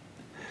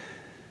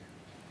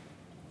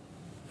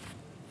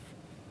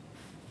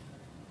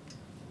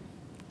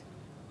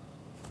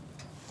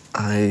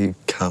 I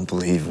can't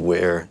believe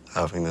we're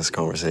having this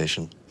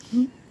conversation.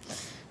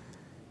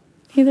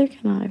 Neither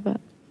can I, but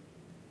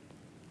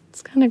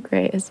it's kind of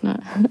great, isn't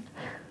it?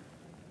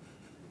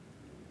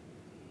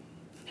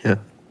 Yeah.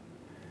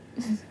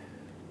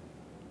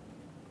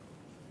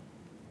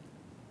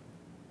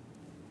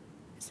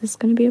 Is this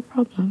going to be a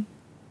problem?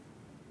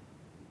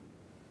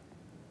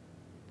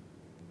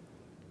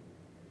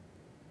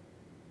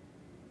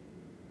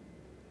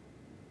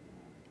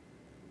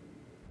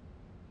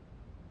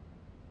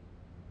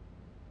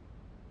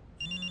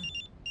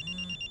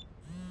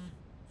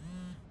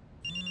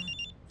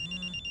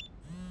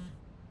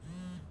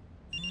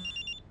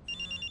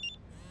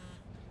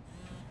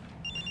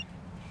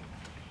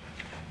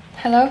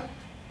 Hello?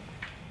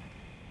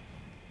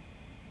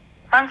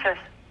 Francis.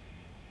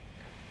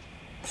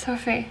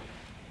 Sophie.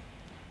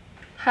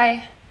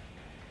 Hi.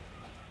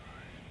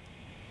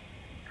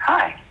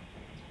 Hi.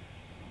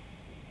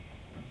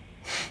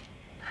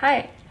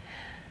 Hi.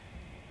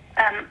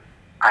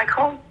 I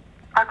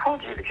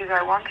called you because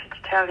I wanted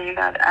to tell you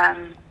that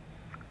I'm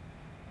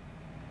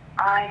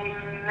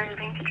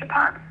moving to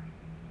Japan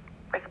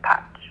with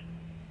Patch.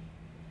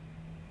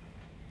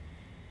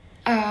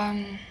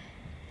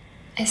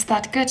 Is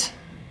that good?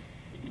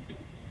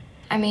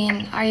 I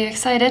mean, are you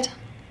excited?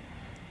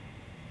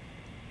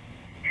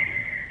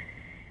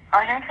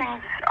 I know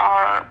things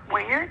are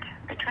weird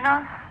between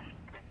us,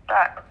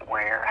 but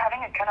we're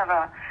having a kind of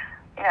a,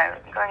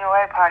 going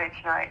away party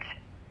tonight.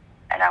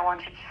 And I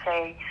wanted to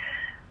say,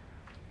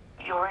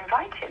 you're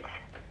invited.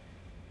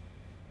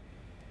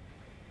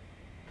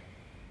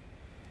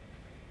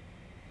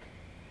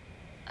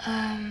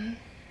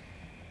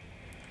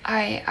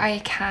 I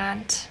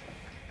can't.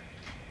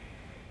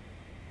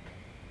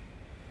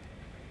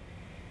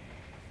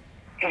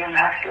 You don't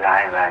have to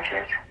lie about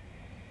it.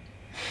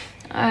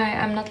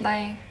 I'm not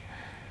lying.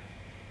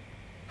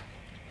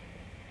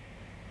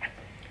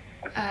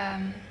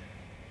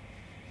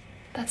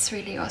 That's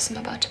really awesome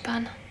about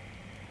Japan.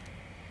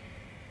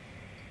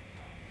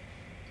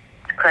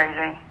 It's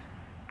crazy.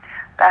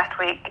 Last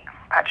week,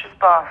 Patch's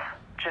boss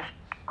just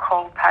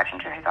called Patch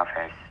into his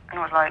office and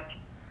was like,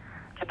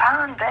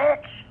 Japan,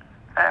 bitch.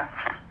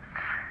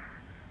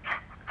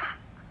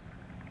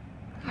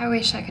 I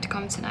wish I could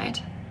come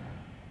tonight.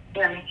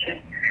 Yeah, me too.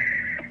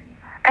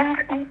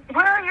 And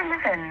where are you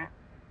living?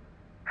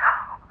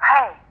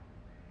 Hey,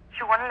 do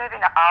you want to live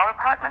in our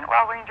apartment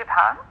while we're in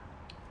Japan?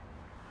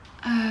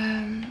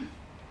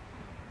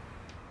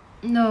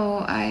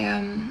 No,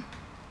 I'm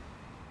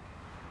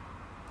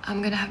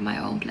gonna have my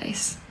own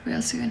place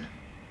real soon.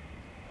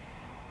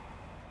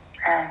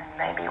 And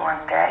maybe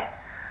one day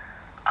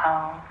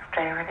I'll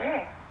stay with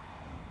you.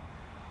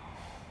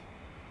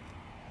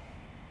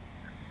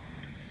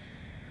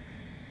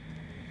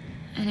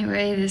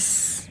 Anyway,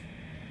 this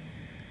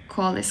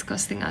call is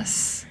costing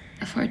us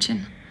a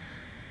fortune.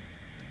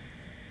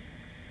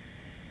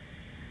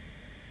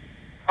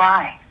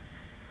 Why?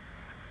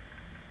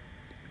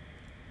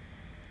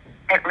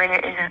 It really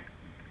isn't.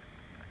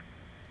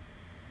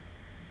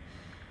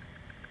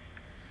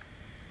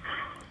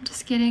 I'm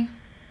just kidding.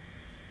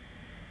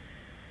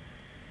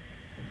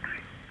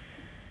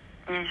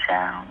 You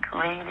sound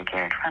really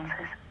good,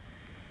 Francis.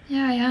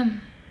 Yeah, I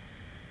am.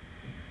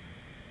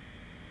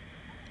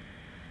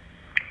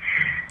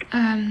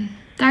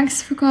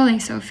 Thanks for calling,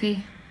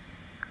 Sophie.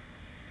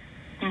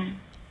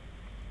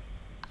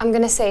 I'm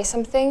gonna say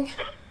something,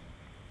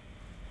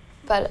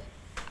 but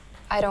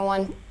I don't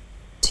want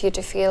you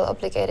to feel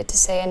obligated to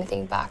say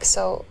anything back,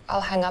 so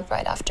I'll hang up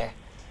right after.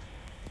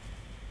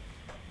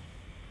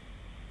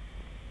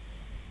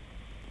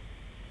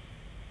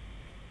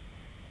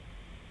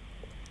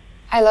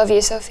 I love you,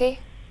 Sophie.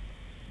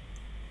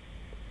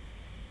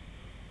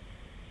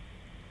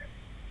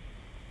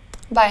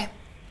 Bye.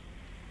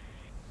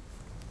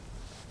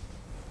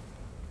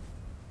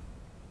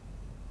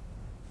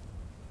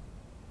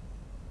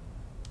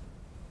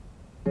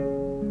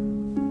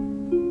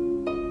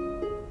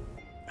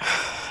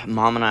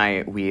 Mom and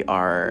I, we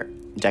are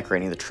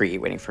decorating the tree,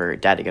 waiting for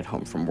Dad to get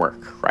home from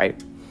work, right?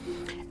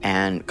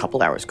 And a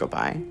couple hours go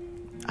by,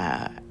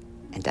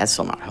 and Dad's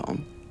still not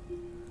home.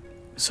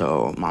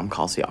 So Mom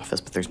calls the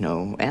office, but there's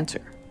no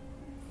answer.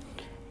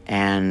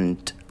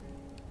 And,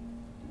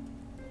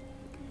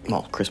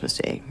 well, Christmas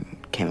Day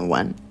came and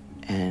went,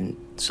 and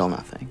still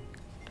nothing.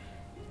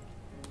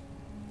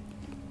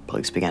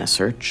 Police began a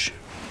search.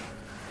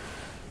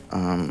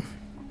 And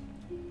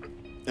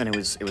it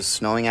was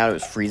snowing out, it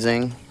was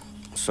freezing.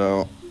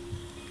 So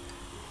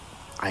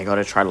I go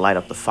to try to light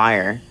up the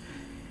fire,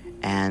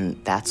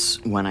 and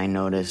that's when I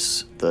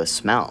notice the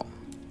smell.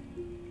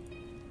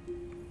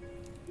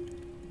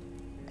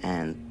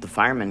 And the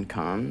firemen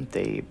come,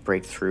 they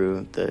break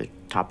through the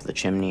top of the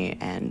chimney,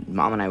 and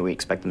Mom and I, we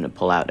expect them to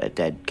pull out a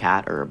dead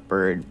cat or a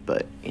bird,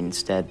 but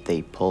instead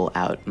they pull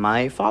out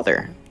my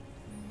father.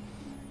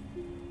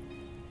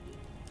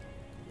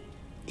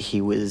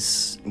 He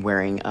was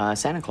wearing a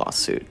Santa Claus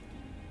suit.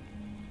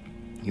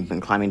 He'd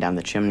been climbing down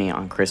the chimney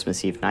on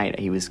Christmas Eve night.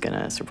 He was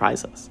gonna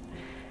surprise us.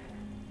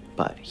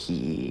 But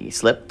he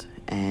slipped,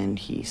 and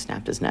he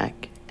snapped his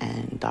neck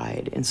and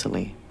died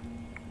instantly.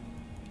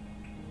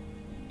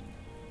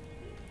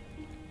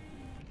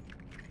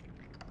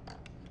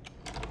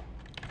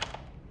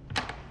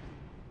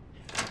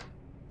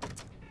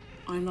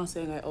 I'm not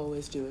saying I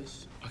always do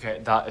it. Okay,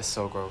 that is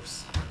so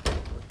gross.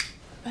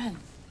 Ben,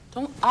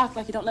 don't act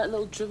like you don't let a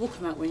little dribble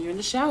come out when you're in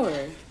the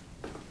shower.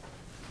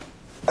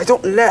 I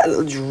don't let a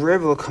little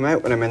dribble come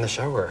out when I'm in the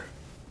shower.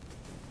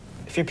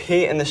 If you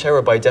pee in the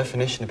shower, by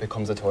definition, it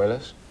becomes a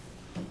toilet.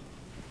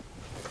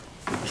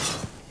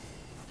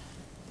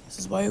 This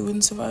is why we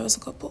wouldn't survive as a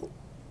couple.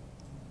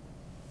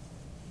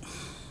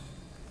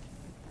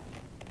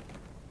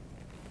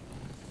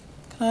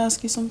 Can I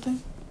ask you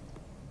something?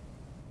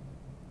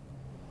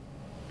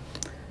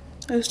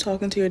 I was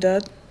talking to your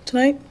dad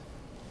tonight.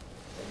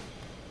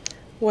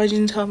 Why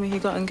didn't you tell me he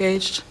got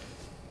engaged?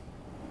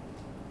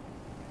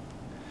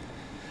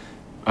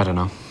 I don't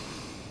know.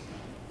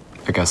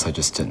 I guess I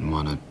just didn't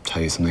want to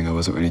tell you something I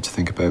wasn't ready to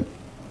think about.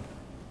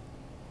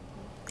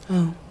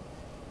 Oh.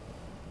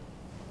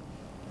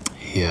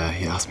 He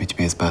asked me to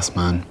be his best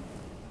man.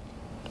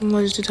 And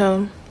what did you tell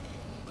him?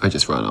 I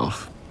just ran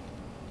off.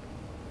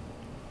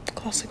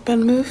 Classic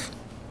Ben move.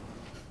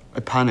 I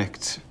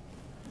panicked.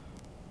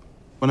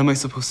 What am I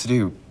supposed to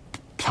do?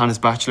 Plan his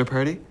bachelor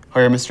party?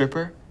 Hire him a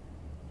stripper?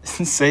 It's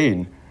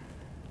insane.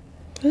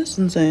 That's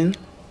insane.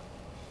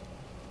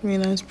 I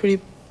mean, I was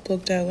pretty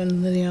bugged out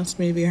when Lily asked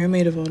me to be her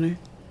maid of honor.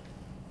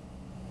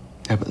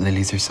 Yeah, but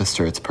Lily's your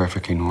sister. It's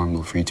perfectly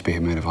normal for you to be her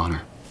maid of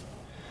honor.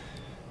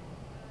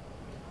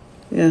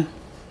 Yeah.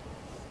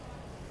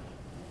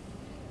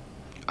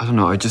 I don't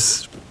know, I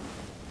just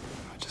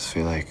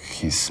feel like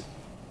he's,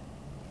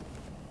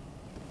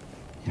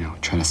 you know,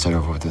 trying to start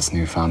over with this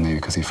new family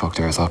because he fucked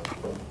ours up.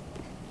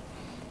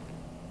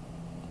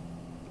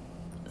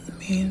 I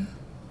mean,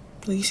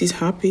 at least he's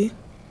happy.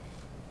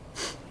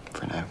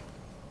 For now.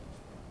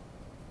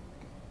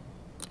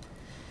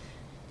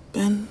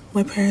 Ben,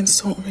 my parents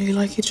don't really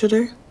like each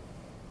other.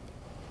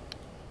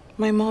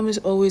 My mom is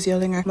always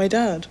yelling at my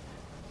dad.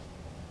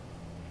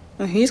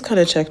 And he's kind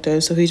of checked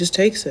out, so he just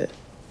takes it.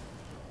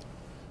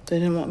 They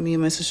didn't want me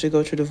and my sister to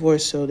go through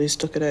divorce, so they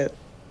stuck it out.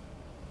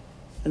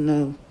 And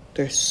now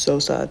they're so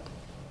sad.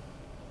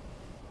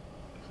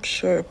 I'm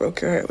sure it broke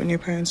your heart when your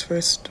parents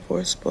first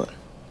divorced, but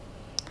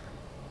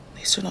at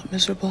least they're not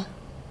miserable.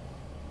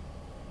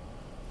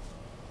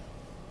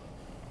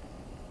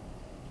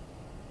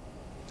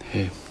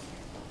 Hey.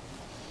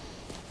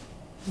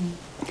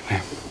 Come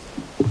here.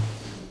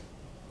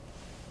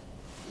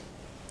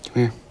 Come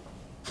here.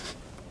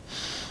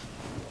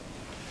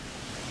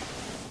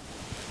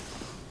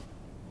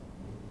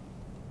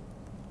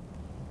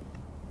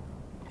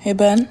 Hey,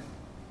 Ben.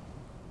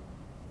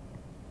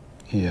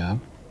 Yeah?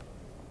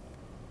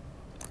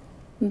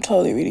 I'm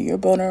totally reading your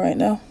boner right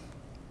now.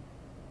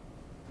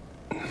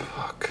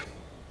 Fuck.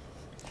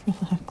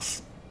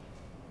 Relax.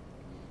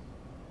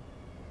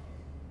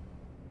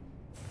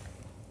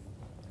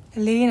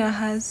 Alannah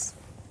has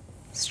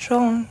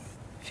strong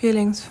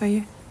feelings for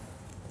you.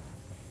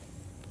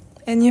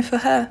 And you for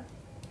her.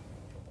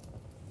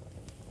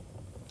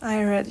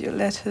 I read your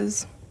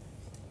letters.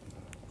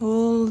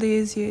 All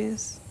these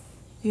years,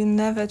 you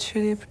never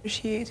truly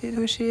appreciated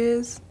who she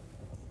is.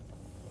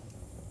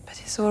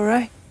 But it's all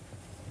right.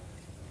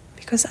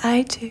 Because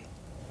I do.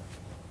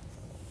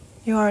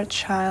 You are a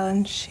child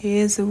and she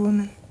is a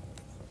woman.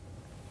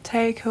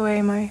 Take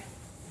away my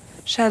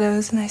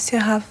shadows and I still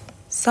have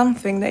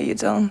something that you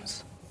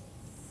don't.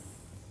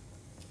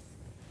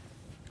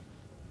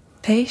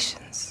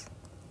 Patience.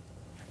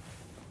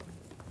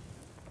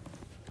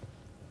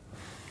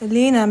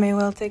 Alannah may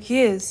well take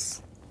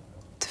years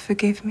to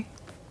forgive me.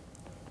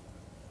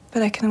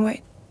 But I can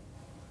wait.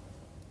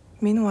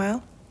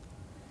 Meanwhile,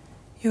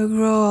 you'll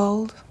grow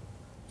old,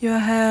 your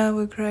hair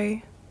will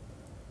grey,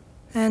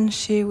 and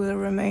she will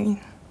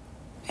remain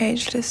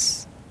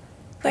ageless,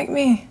 like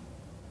me.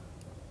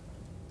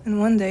 And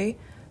one day,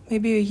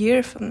 maybe a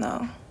year from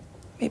now,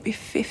 maybe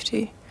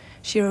 50,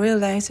 she'll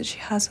realize that she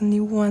has only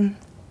one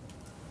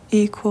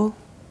equal,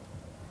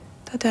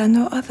 that there are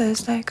no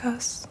others like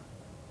us,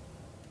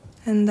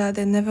 and that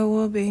there never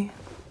will be.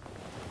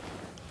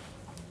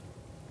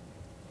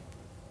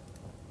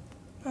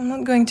 I'm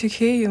not going to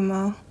kill you,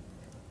 Mal.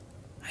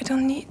 I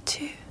don't need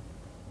to.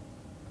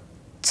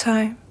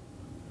 Time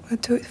will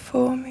do it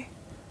for me.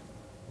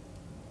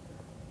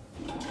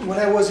 When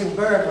I was in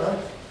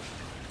Burma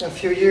a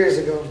few years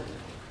ago,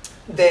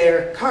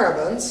 their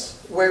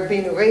caravans were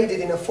being raided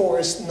in a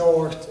forest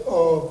north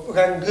of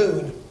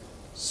Rangoon.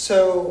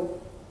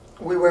 So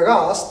we were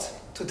asked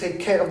to take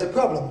care of the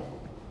problem.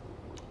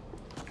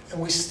 And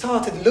we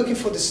started looking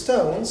for the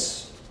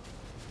stones,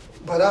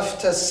 but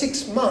after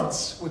 6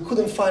 months we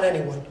couldn't find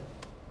anyone.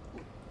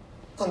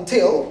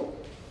 Until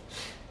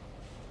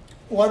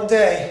one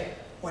day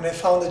when I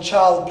found a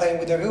child playing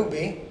with a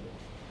ruby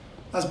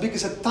as big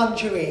as a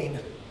tangerine.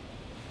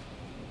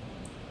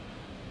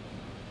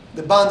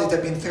 The bandit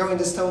had been throwing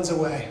the stones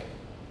away.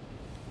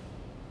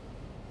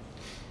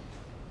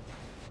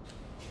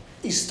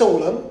 He stole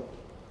them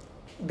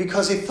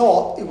because he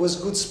thought it was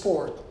good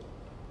sport.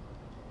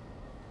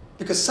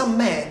 Because some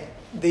men,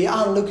 they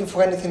aren't looking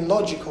for anything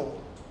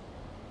logical,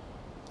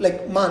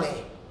 like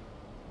money.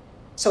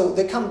 So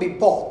they can't be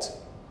bought,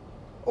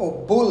 or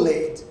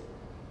bullied,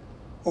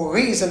 or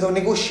reasoned or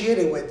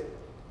negotiated with.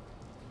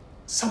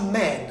 Some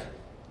men,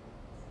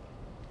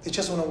 they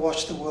just want to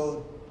watch the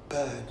world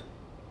burn.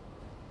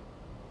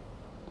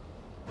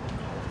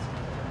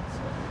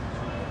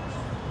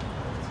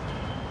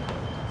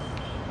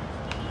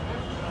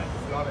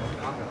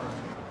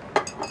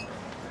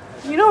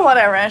 You know what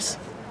I read?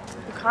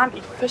 You can't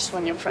eat fish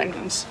when you're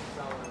pregnant.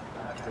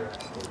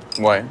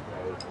 Why?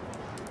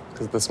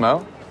 Because of the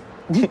smell?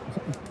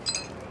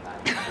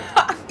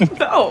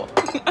 No.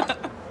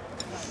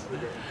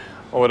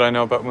 What would I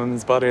know about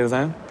women's bodies,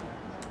 eh?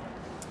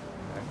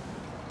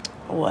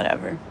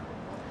 Whatever.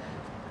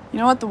 You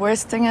know what the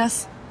worst thing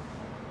is?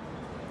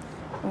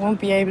 I won't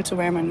be able to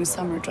wear my new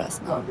summer dress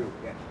now.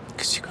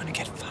 Because you're gonna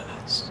get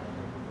fat.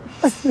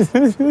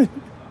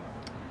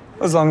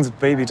 As long as the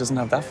baby doesn't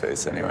have that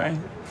face, anyway.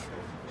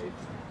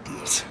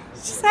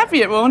 Just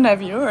happy it won't have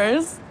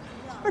yours.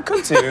 I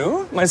could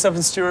do. Myself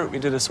and Stuart, we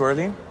did a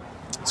swirly.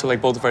 So,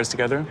 like, both of ours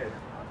together.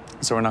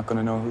 So we're not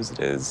gonna know whose it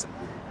is.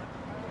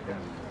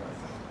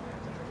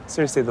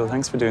 Seriously, though,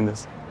 thanks for doing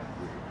this.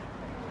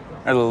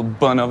 Our little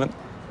bun oven.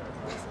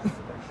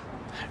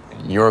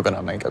 You're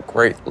gonna make a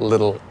great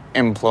little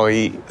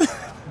employee.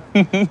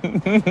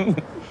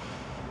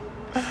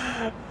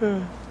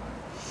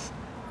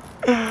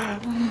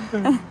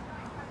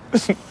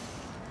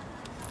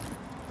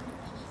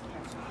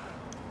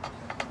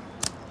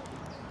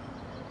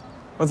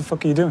 What the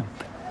fuck are you doing?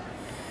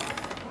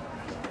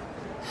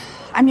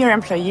 I'm your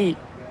employee.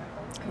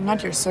 I'm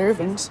not your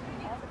servant.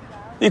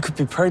 You could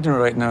be pregnant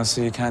right now,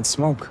 so you can't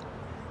smoke.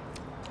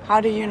 How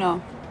do you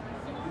know?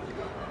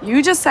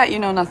 You just said you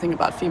know nothing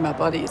about female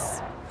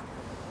bodies.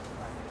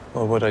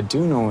 Well, what I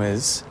do know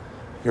is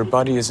your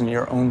body isn't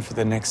your own for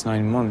the next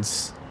 9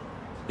 months.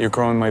 You're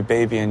growing my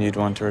baby and you'd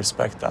want to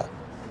respect that.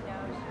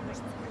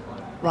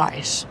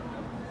 Right.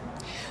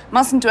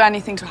 Mustn't do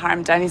anything to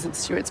harm Danny's and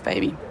Stuart's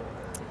baby.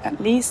 At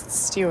least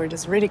Stuart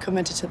is really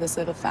committed to this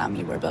little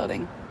family we're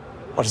building.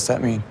 What does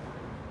that mean?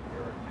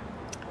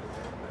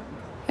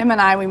 Him and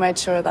I, we made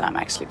sure that I'm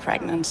actually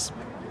pregnant.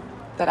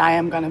 That I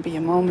am gonna be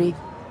a mommy.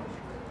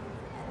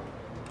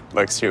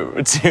 Like Stuart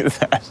would do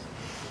that.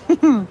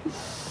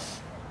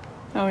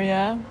 Oh,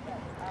 yeah?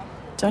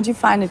 Don't you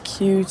find it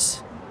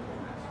cute?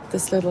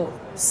 This little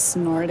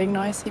snorting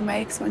noise he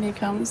makes when he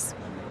comes?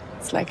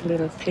 It's like a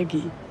little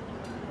piggy.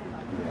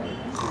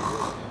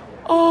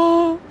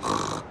 Oh.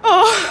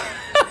 Oh.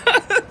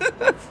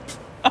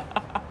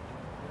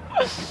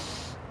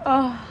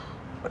 Oh.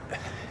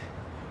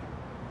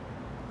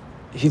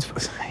 He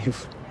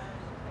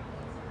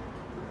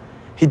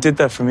did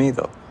that for me,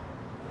 though.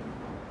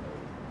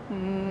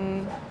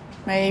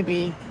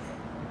 Maybe.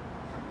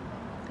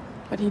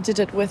 But he did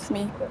it with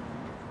me.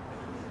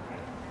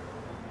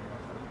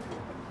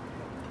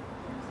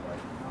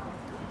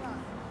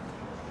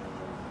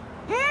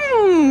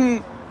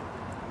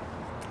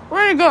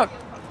 Really good.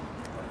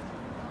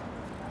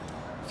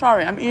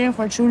 Sorry, I'm eating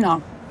for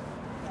tuna.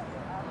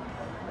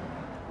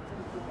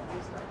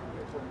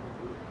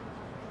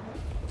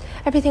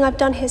 Everything I've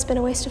done here has been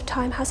a waste of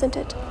time, hasn't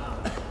it?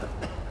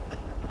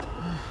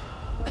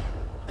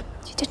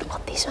 You didn't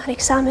want these men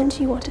examined,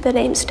 you wanted their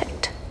names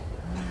checked.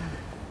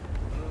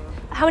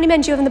 How many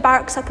men do you have in the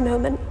barracks at the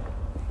moment?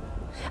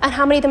 And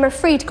how many of them are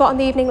free to go out in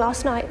the evening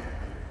last night?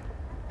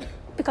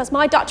 Because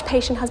my Dutch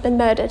patient has been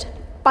murdered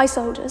by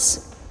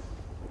soldiers.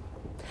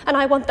 And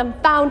I want them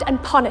bound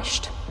and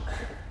punished.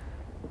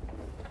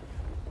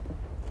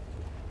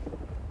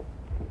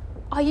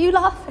 Are you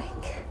laughing?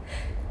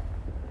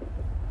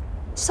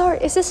 Sorry,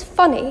 is this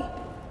funny?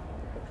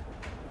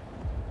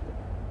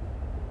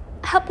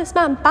 A helpless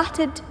man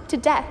battered to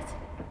death,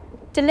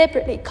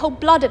 deliberately,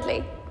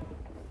 cold-bloodedly.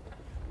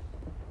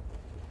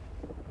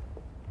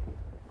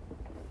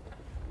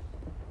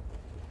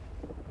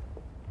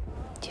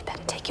 You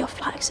better take your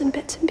flags and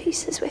bits and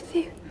pieces with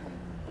you.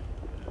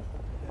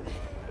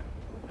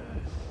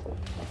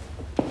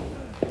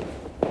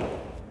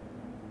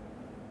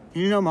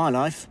 You know my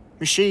life.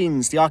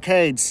 Machines, the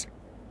arcades.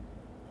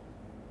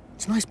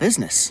 It's a nice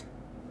business.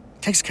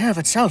 It takes care of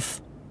itself.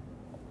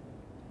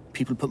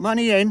 People put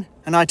money in,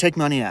 and I take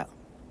money out.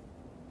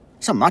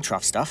 Some much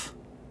rough stuff.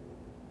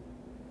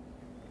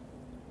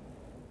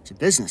 It's a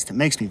business that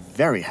makes me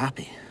very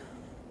happy.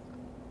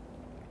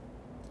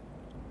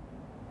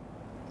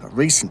 But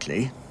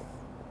recently,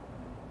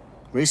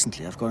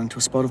 Recently, I've got into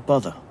a spot of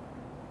bother.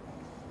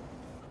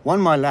 One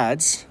of my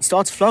lads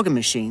starts flogging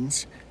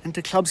machines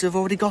into clubs who've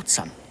already got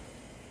some.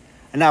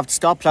 And I have to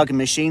start plugging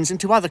machines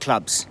into other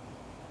clubs.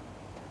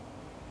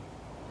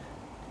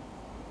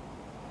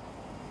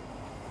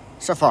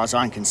 So far as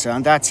I'm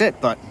concerned, that's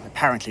it, but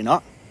apparently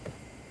not.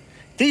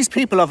 These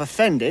people I've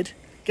offended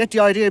get the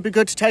idea it'd be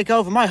good to take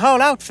over my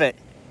whole outfit.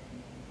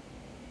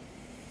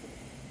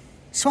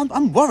 So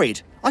I'm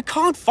worried. I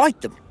can't fight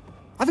them.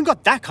 I haven't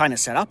got that kind of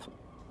setup.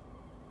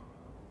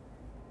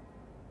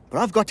 But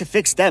I've got to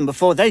fix them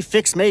before they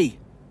fix me.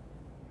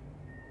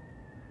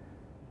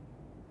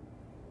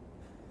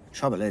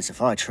 Trouble is,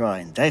 if I try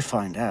and they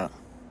find out,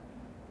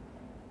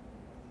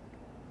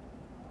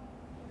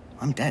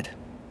 I'm dead.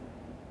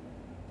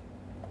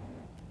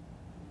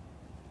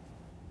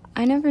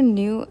 I never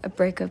knew a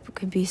breakup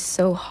could be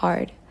so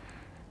hard.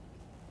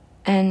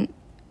 And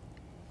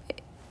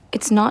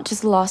it's not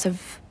just the loss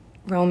of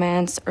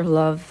romance or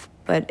love,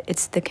 but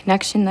it's the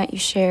connection that you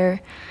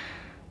share.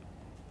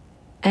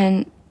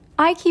 And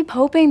I keep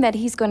hoping that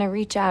he's going to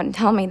reach out and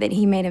tell me that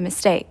he made a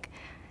mistake,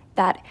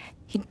 that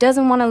he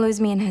doesn't want to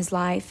lose me in his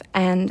life,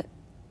 and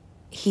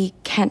he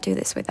can't do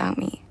this without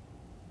me.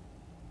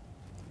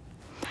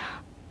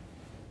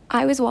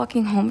 I was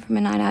walking home from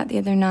a night out the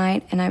other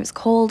night, and I was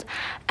cold,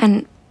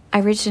 and I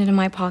reached into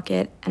my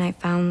pocket, and I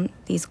found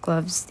these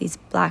gloves, these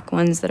black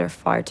ones that are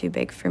far too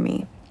big for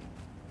me.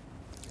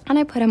 And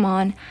I put them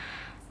on,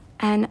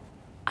 and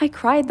I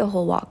cried the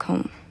whole walk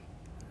home.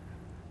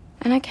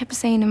 And I kept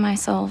saying to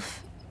myself,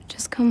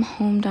 just come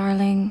home,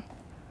 darling.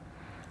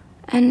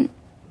 And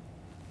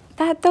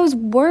those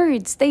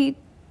words, they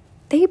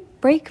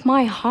break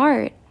my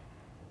heart.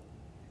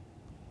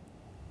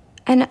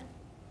 And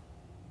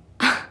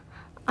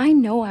I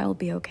know I'll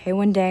be okay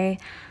one day.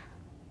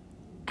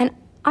 And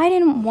I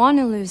didn't want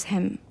to lose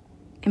him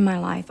in my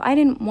life. I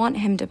didn't want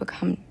him to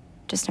become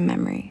just a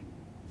memory.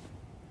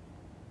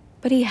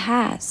 But he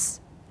has.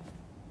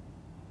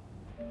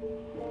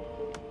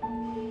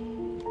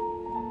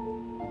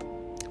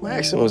 My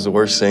accident was the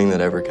worst thing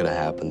that ever could have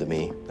happened to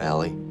me,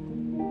 Allie.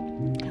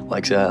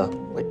 Like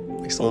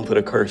someone put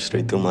a curse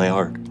straight through my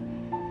heart.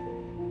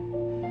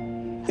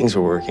 Things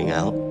were working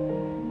out.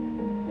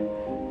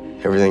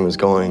 Everything was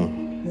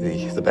going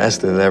the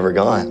best it had ever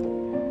gone.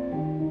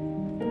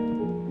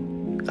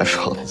 I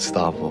felt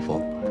unstoppable.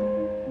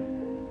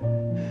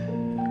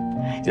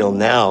 You know,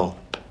 now,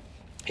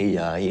 he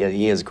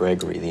has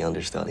Gregory, the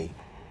understudy.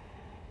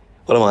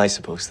 What am I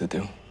supposed to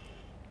do?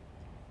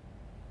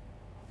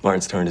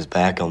 Martin's turned his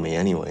back on me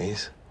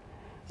anyways.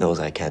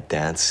 Knows I can't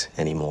dance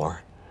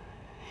anymore.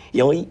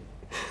 You know,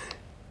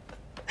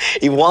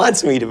 he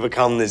wants me to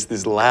become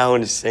this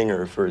lounge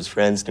singer for his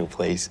friend's new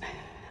place.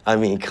 I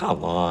mean,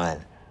 come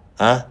on,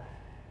 huh?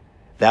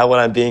 That what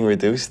I'm being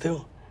reduced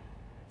to?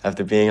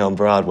 After being on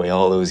Broadway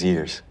all those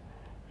years.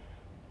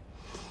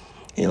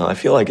 You know, I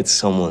feel like it's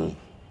someone's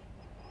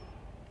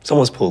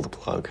pulled the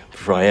plug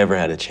before I ever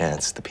had a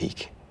chance to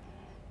peak.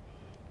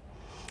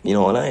 You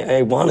know, and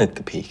I wanted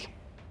to peak.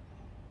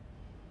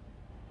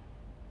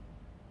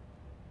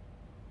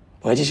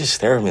 Why'd you just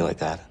stare at me like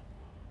that?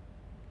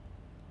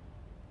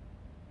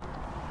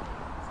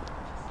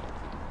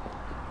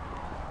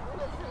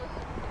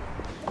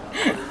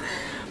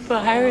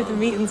 But how are the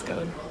meetings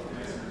going?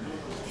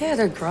 Yeah,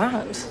 they're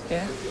grand.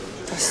 Yeah?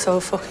 They're so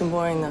fucking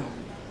boring, though.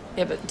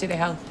 Yeah, but do they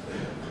help?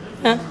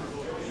 Yeah.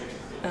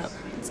 No,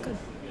 it's good.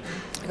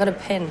 I got a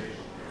pin.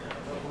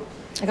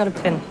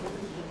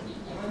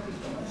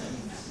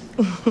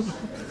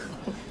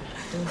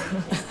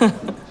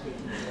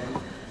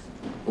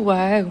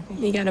 Wow,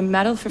 you get a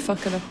medal for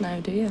fucking up now,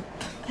 do you?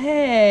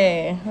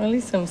 Hey, at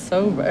least I'm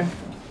sober.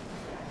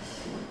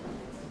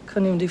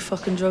 Couldn't even do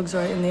fucking drugs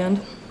right in the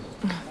end.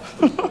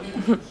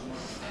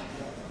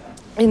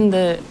 In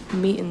the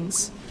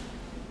meetings,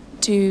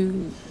 do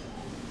you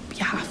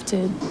have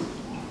to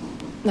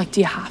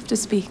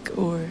speak,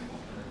 or?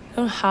 I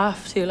don't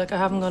have to, I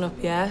haven't gone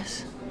up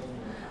yet.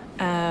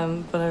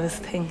 But I was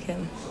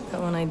thinking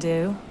that when I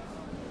do,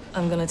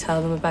 I'm gonna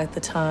tell them about the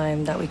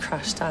time that we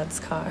crashed Dad's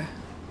car.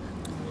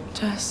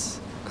 Jess.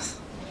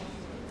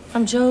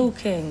 I'm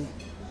joking.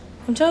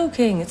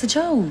 It's a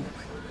joke.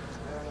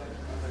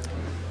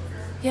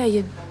 Yeah,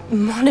 you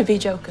want to be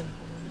joking.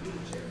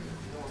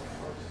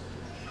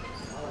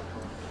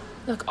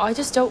 Look, I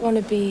just don't want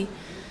to be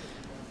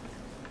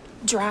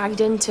dragged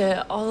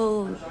into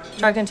all...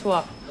 Dragged into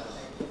what?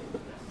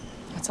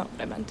 That's not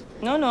what I meant.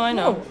 No, I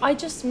know. No, I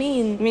just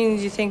mean... It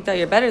means you think that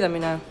you're better than me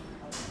now.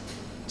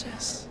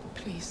 Jess,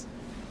 please.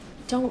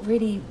 Don't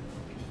really...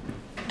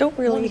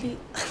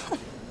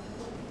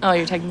 Oh,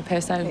 you're taking the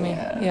piss out of me.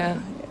 Yeah.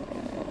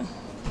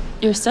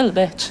 You're still a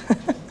bitch.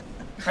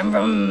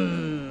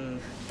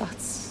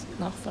 That's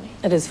not funny.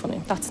 It is funny.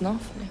 That's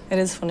not funny. It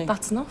is funny.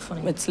 That's not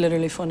funny. It's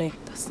literally funny.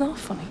 That's not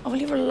funny. Oh, will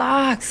you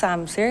relax,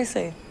 Sam?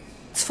 Seriously.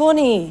 It's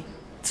funny.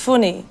 It's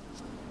funny.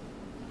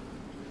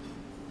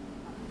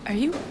 Are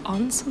you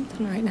on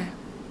something right now?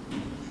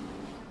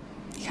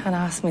 You can't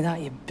ask me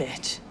that, you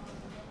bitch.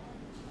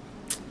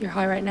 You're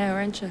high right now,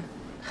 aren't you?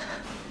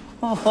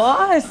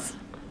 What?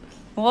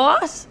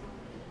 What?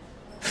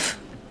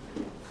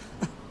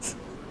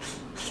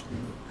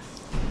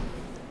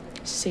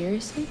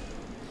 Seriously?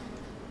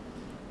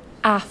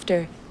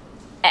 After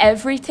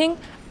everything?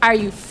 Are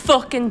you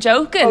fucking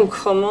joking? Oh,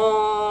 come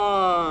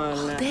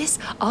on.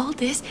 All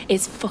this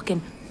is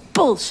fucking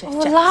bullshit.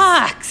 Oh,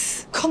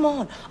 relax. Come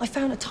on. I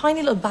found a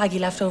tiny little baggie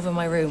left over in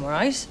my room, all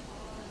right?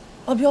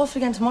 I'll be off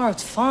again tomorrow.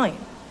 It's fine.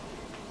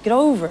 Get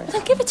over it. Well,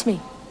 then give it to me.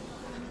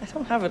 I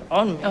don't have it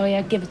on me. Oh,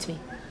 yeah, give it to me.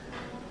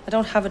 I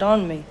don't have it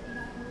on me.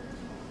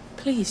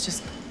 Please,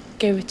 just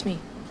give it to me.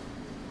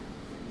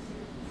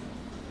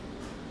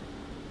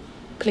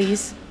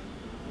 Please.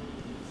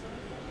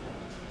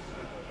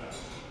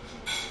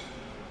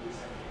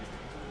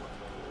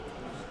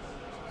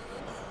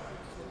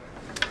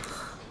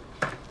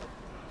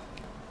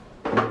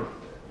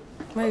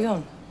 Where are you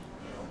going?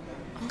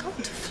 I'm going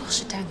to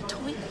flush it down the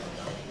toilet.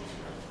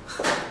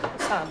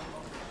 Sam.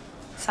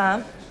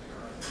 Sam?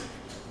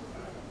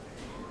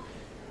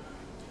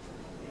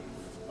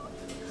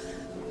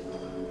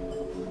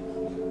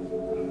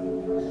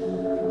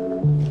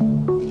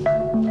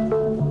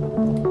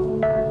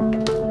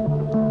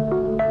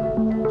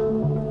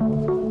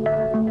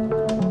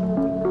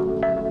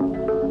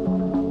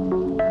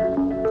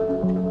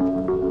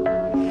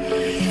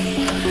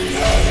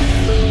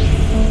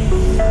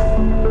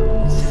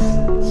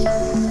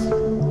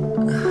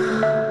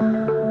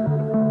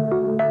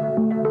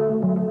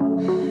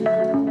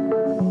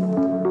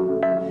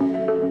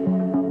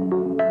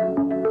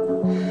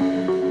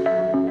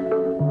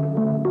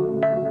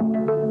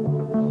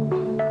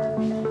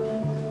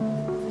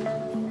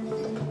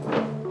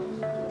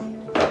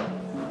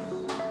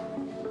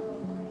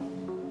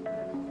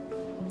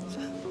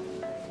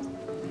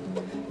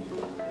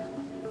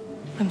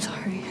 I'm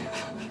sorry.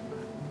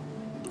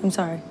 I'm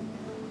sorry.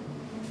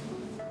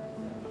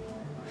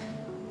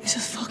 It's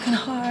just fucking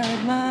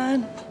hard,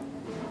 man.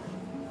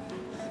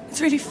 It's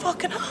really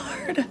fucking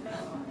hard.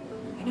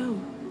 I know.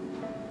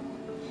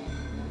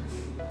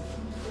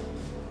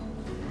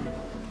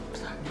 I'm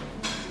sorry.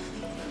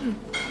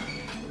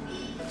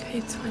 Okay,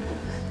 it's fine.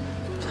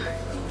 I'm sorry.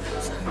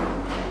 I'm sorry.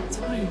 It's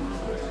fine.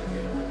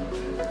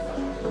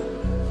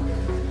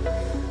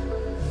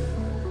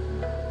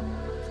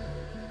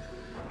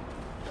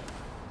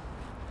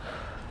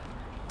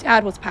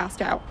 Dad was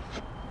passed out.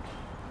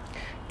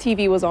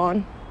 TV was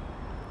on.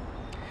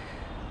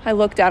 I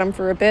looked at him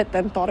for a bit,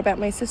 then thought about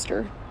my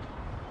sister.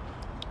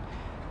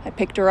 I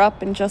picked her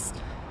up and just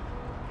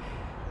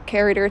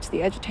carried her to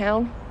the edge of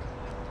town,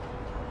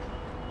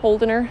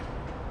 holding her.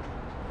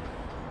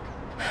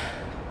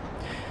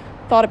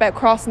 Thought about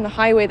crossing the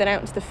highway, then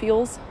out into the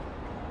fields.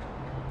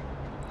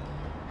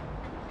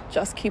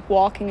 Just keep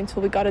walking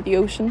until we got to the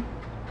ocean.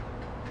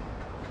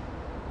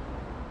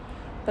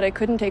 But I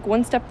couldn't take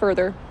one step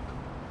further.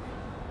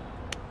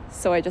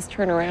 So I just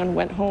turned around and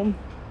went home.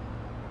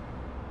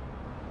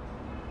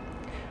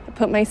 I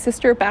put my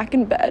sister back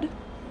in bed.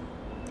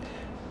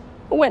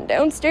 I went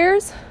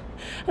downstairs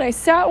and I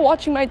sat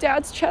watching my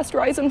dad's chest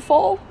rise and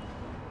fall.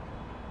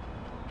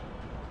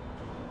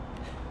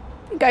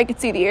 I think I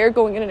could see the air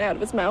going in and out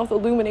of his mouth,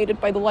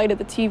 illuminated by the light of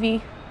the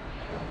TV.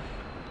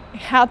 I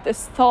had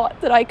this thought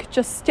that I could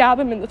just stab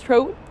him in the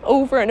throat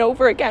over and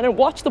over again and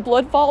watch the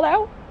blood fall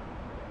out.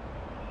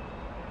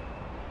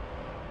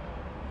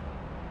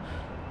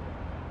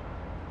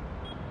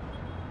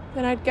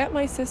 Then I'd get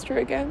my sister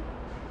again.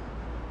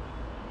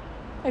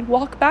 I'd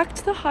walk back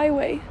to the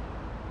highway,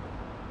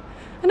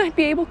 and I'd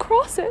be able to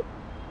cross it.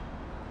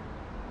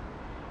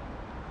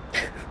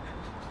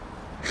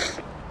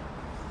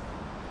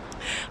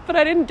 But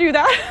I didn't do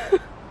that.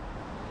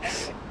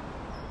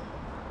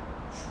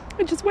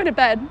 I just went to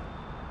bed.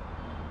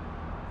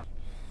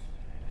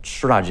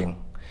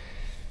 Trudging.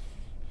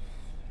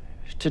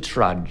 To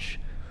trudge.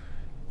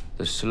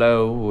 The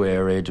slow,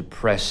 weary,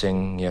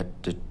 depressing,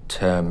 yet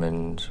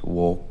determined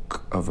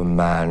walk of a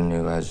man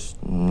who has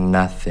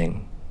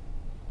nothing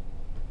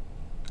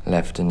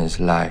left in his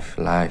life,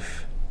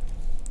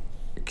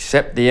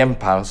 except the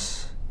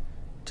impulse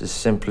to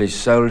simply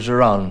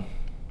soldier on.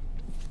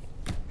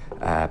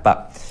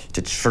 But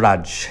to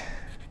trudge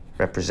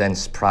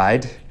represents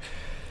pride.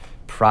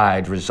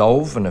 Pride,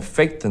 resolve, and a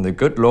faith in the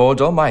good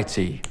Lord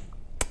Almighty.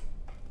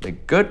 The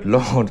good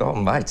Lord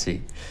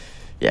Almighty.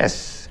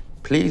 Yes,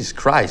 please,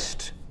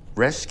 Christ,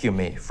 rescue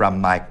me from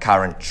my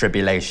current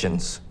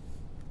tribulations.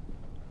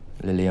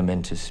 Lilium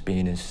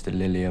interspinis, the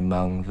lily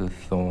among the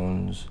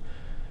thorns.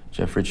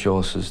 Geoffrey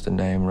Chaucer's the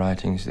name,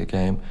 writing's the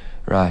game,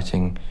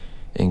 writing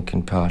ink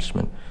and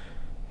parchment.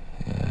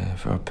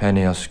 For a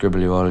penny I'll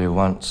scribble you all you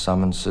want,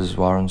 summonses,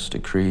 warrants,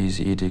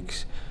 decrees,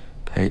 edicts,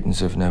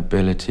 patents of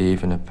nobility,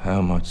 even a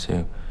poem or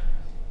two.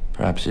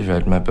 Perhaps you've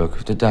read my book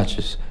of the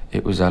Duchess.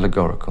 It was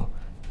allegorical.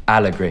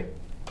 Allegory.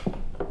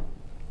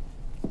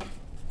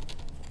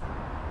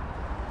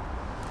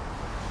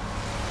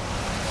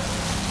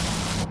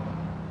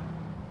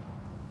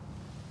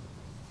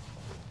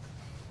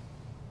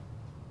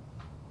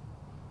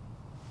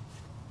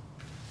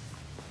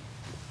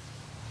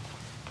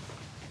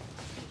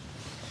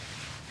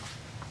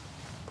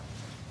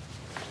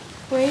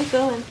 Where are you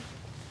going?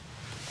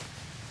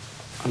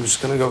 I'm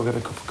just gonna go get a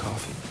cup of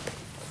coffee.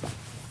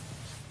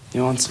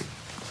 You want some?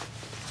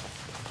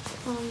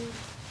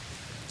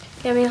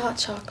 Get me a hot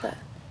chocolate.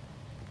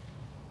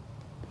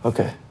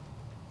 Okay.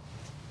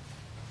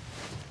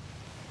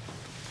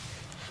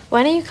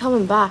 When are you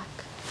coming back?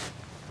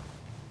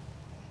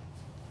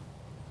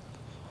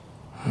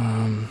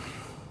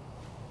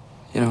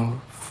 You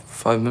know,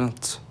 5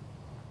 minutes.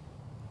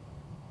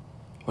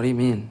 What do you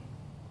mean?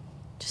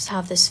 Just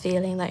have this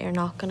feeling that you're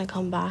not gonna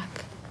come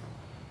back.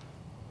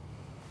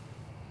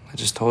 I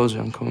just told you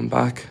I'm coming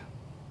back.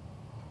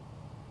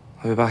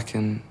 I'll be back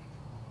in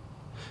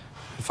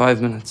 5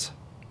 minutes.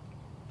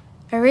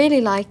 I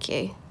really like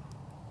you.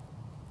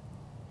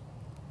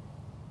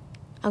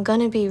 I'm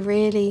gonna be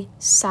really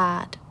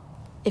sad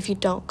if you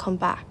don't come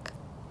back.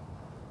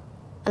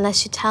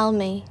 Unless you tell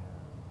me.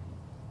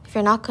 If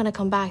you're not gonna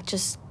come back,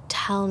 just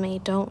tell me.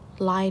 Don't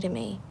lie to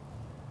me.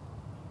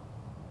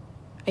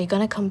 Are you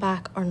gonna come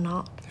back or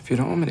not? If you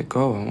don't want me to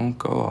go, I won't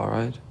go, all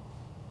right?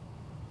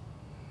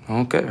 I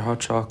won't get your hot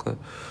chocolate.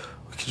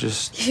 We could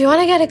just... If you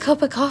want to get a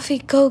cup of coffee,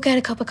 go get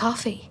a cup of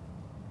coffee.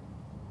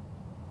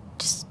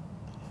 Just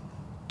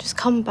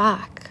come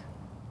back.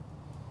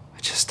 I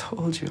just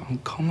told you, I'm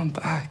coming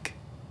back.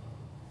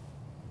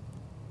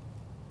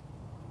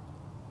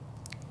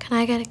 Can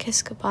I get a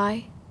kiss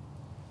goodbye?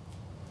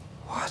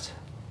 What?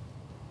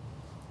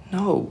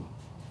 No.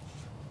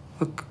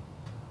 Look,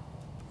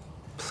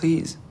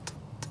 please,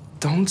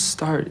 don't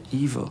start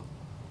evil.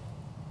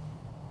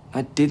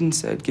 I didn't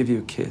say I'd give you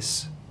a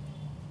kiss.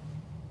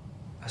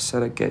 I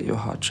said I'd get you a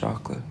hot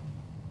chocolate.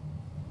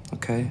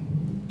 Okay?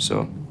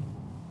 So...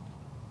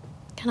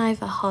 Can I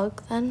have a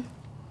hug, then?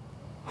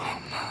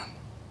 Oh, man.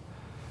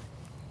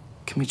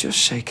 Can we just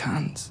shake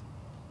hands?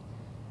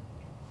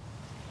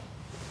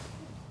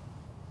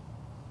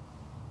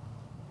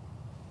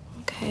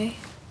 Okay.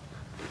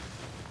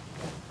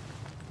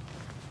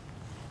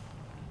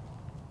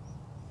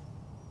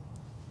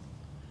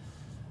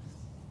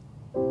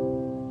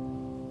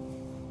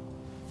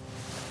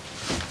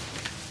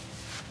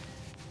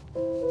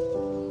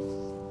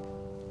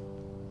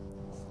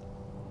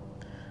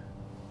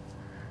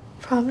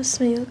 Promise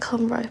me you'll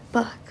come right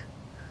back.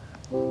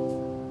 I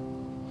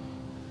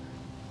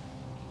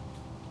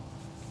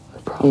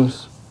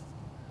promise.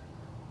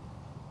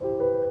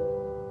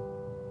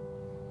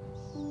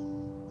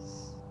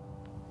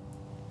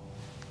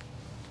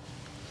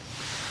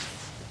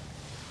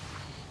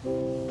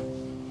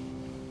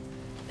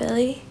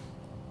 Billy,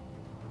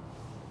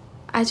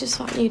 I just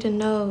want you to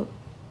know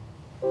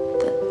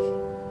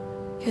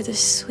that you're the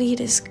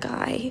sweetest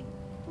guy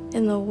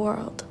in the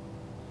world.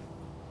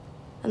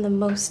 And the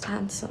most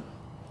handsome.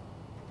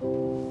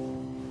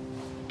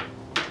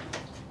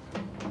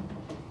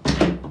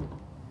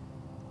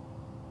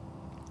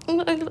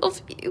 And I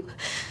love you.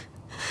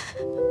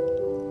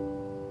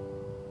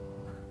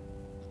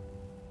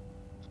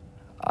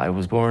 I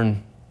was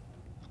born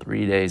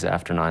 3 days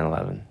after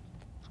 9/11.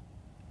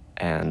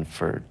 And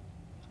for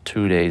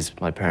 2 days,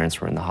 my parents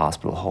were in the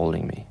hospital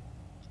holding me.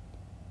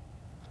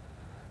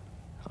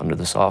 Under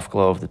the soft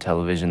glow of the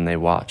television, they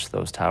watched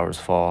those towers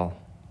fall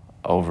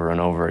over and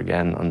over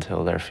again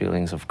until their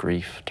feelings of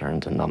grief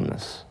turned to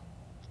numbness.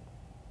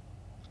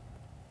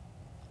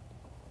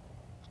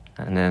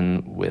 And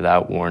then,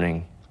 without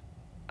warning,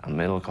 a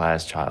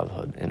middle-class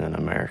childhood in an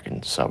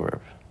American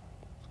suburb.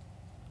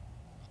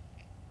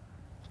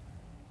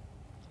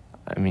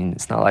 I mean,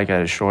 it's not like I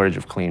had a shortage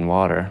of clean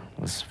water,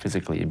 was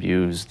physically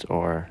abused,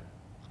 or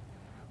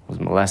was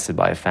molested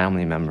by a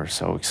family member,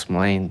 so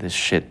explain this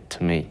shit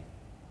to me.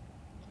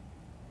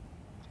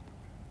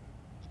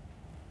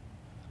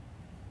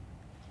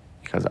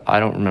 Because I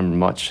don't remember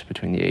much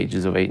between the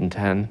ages of 8 and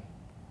 10.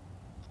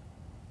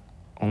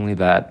 Only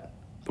that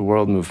the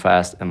world moved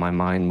fast and my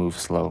mind moved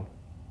slow.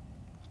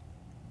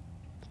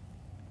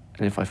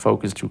 And if I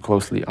focused too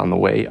closely on the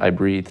way I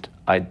breathed,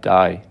 I'd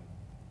die.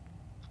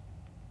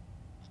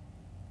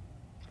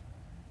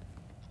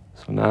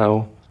 So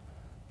now,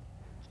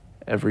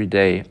 every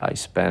day I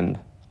spend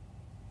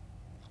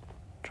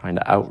trying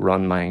to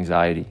outrun my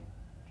anxiety.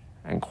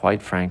 And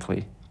quite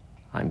frankly,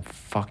 I'm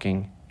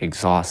fucking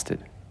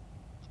exhausted.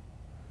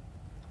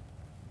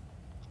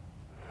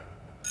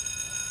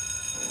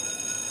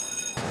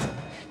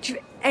 Do you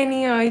have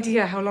any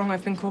idea how long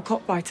I've been called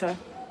cockbiter?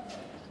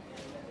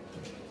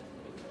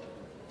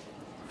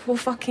 4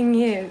 fucking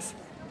years.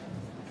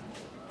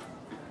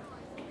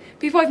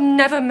 People I've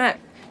never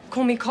met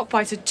call me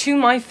cockbiter to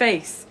my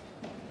face.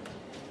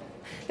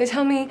 They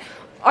tell me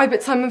I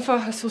bit Simon for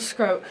hustle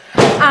scrote,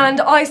 and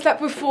I slept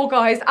with 4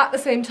 guys at the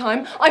same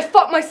time. I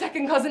fucked my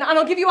second cousin, and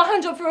I'll give you a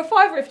handjob for a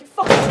 £5 if you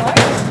fucking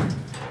like.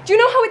 Do you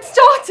know how it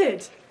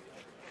started?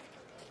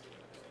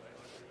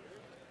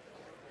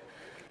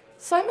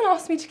 Simon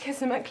asked me to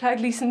kiss him at Claire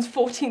Gleason's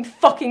 14th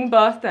fucking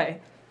birthday.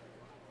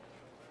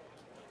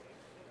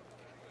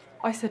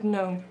 I said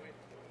no.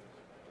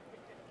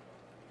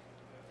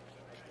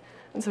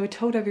 And so I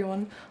told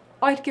everyone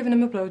I'd given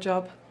him a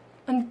blowjob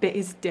and bit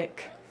his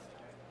dick.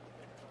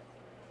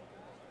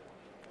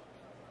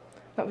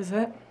 That was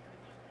it.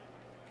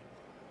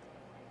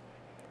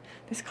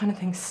 This kind of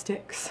thing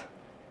sticks.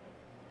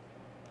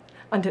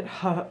 And it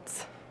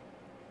hurts.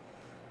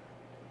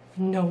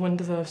 No one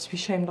deserves to be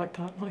shamed like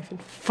that, not even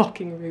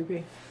fucking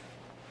Ruby.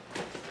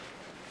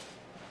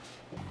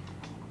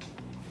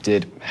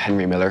 Did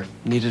Henry Miller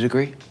need a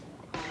degree?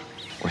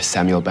 Or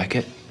Samuel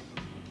Beckett?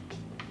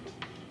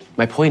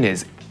 My point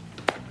is,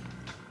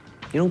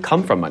 you don't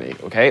come from money,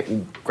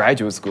 okay?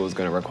 Graduate school is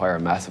going to require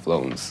massive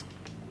loans.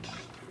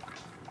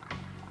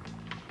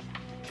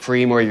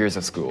 3 more years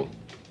of school.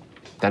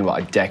 Then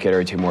what, a decade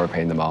or 2 more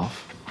paying them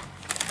off?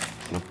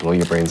 You'll blow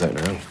your brains out in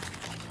a row.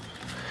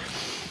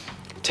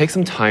 Take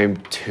some time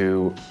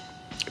to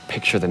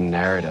picture the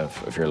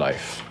narrative of your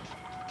life.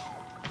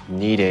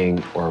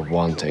 Needing or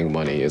wanting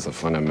money is a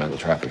fundamental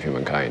trap of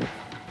humankind.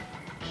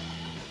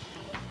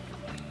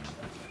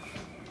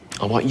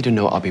 I want you to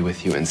know I'll be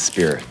with you in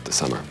spirit this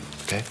summer,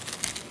 okay?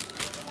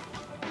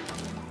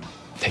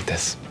 Take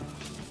this.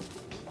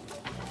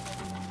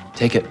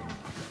 Take it.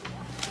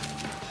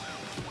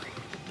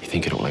 You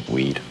think you don't like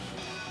weed?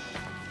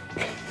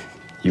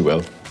 You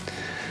will.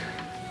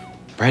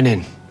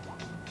 Brennan,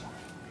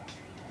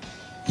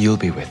 you'll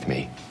be with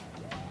me.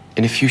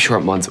 In a few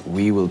short months,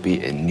 we will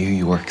be in New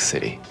York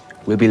City.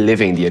 We'll be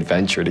living the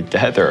adventure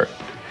together.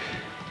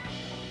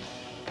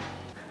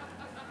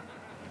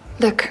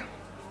 Look,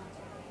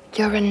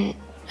 you're an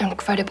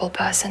incredible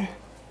person.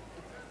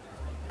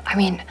 I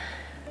mean,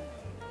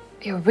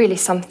 you're really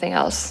something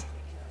else,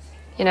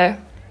 you know?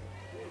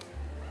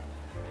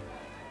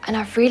 And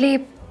I've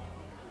really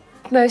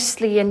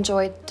mostly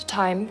enjoyed the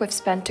time we've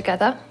spent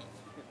together.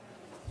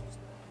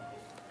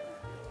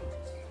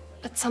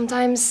 But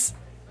sometimes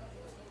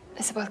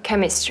it's about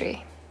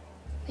chemistry,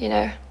 you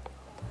know?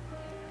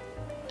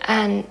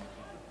 And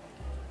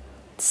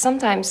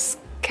sometimes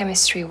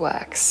chemistry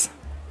works.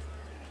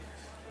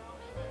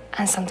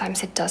 And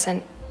sometimes it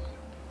doesn't.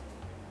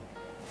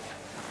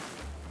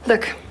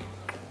 Look.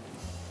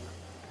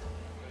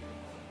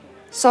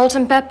 Salt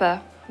and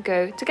pepper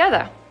go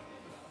together,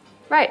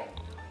 right?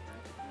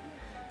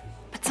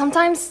 But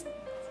sometimes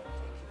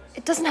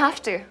it doesn't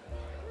have to.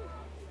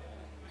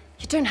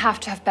 You don't have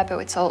to have pepper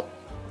with salt.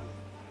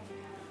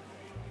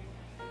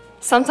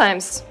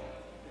 Sometimes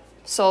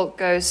salt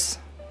goes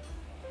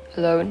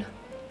alone.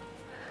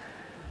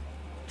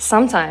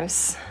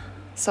 Sometimes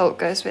salt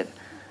goes with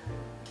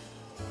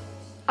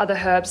other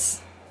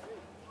herbs,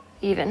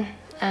 even.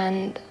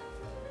 And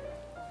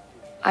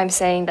I'm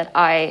saying that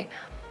I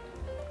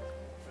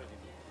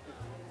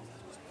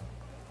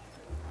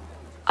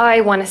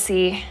want to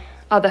see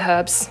other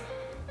herbs.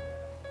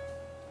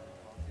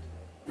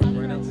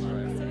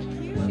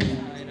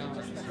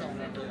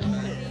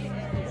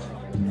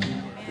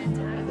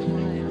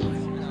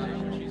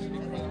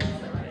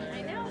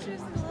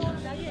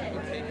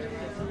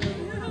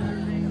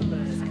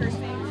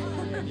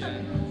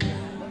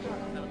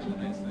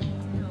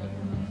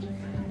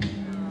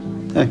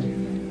 Hey.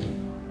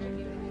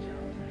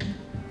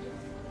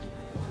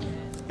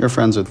 You're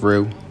friends with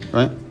Rue,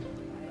 right?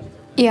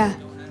 Yeah,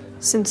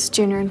 since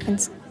junior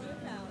infants.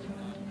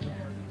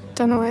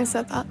 Don't know why I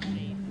said that.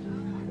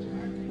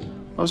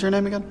 What was your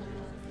name again?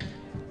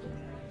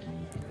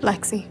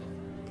 Lexi.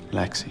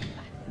 Lexi.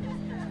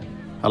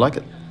 I like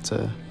it. It's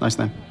a nice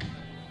name.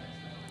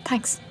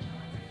 Thanks.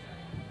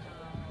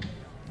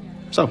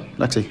 So,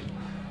 Lexi,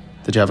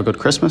 did you have a good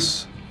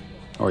Christmas?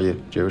 Or are you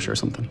Jewish or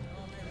something?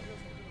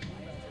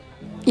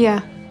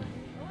 Yeah.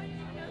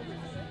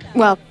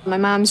 Well, my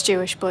mom's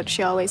Jewish, but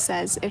she always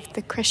says if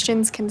the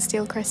Christians can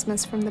steal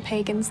Christmas from the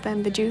pagans,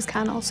 then the Jews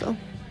can also.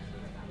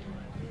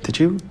 Did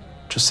you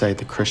just say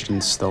the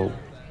Christians stole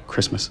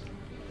Christmas?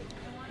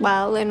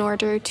 Well, in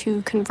order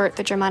to convert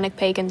the Germanic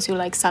pagans who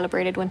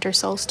celebrated winter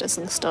solstice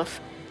and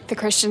stuff, the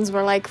Christians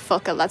were like,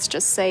 fuck it, let's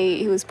just say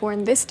he was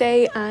born this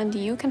day and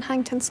you can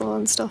hang tinsel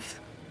and stuff.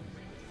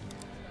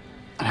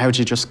 And how would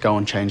you just go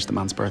and change the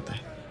man's birthday?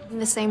 In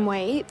the same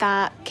way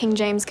that King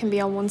James can be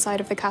on one side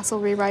of the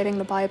castle rewriting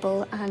the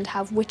Bible and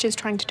have witches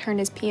trying to turn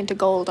his pee into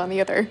gold on the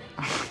other.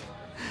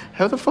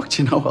 How the fuck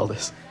do you know all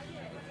this?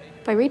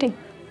 By reading.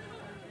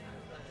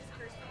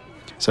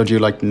 So do you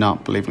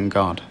not believe in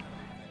God?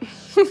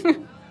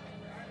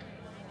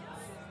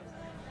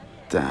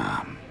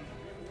 Damn.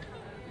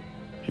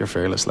 You're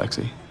fearless,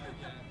 Lexi.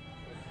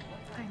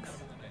 Thanks.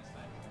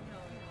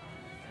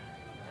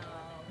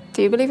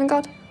 Do you believe in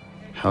God?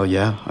 Hell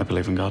yeah, I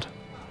believe in God.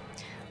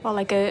 Well,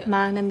 like a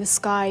man in the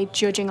sky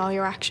judging all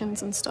your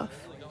actions and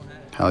stuff.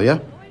 Hell yeah.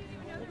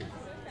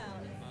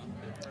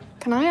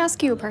 Can I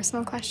ask you a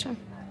personal question?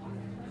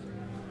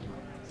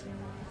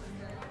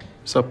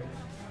 So,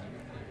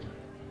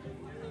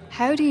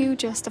 how do you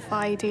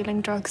justify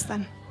dealing drugs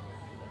then?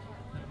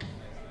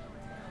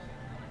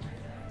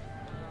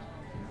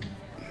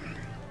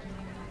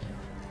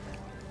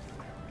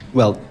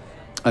 well,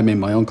 I mean,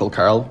 my Uncle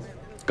Carl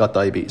got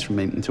diabetes from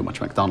eating too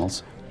much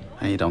McDonald's,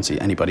 and you don't see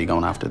anybody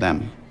going after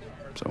them,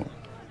 so...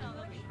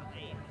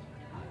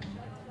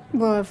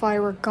 Well, if I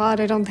were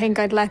God, I don't think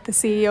I'd let the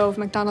CEO of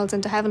McDonald's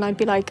into heaven. I'd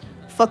be like,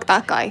 fuck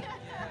that guy.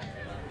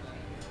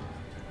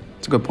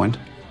 It's a good point.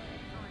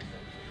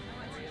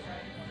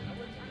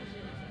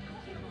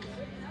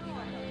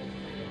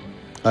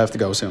 I have to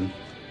go soon.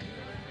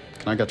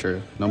 Can I get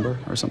your number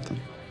or something?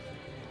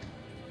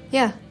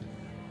 Yeah.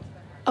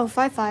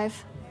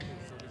 055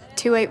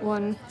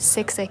 281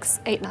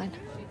 6689.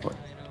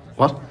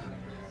 What?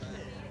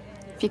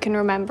 If you can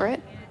remember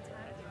it,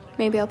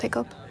 maybe I'll pick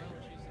up.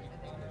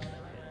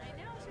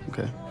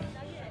 Okay.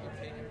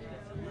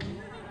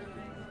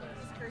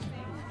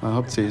 I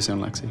hope to see you soon,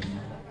 Lexi.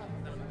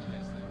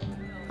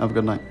 Have a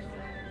good night.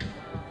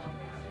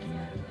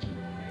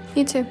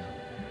 You too.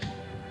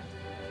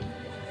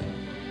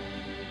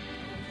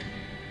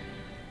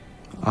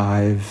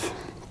 I've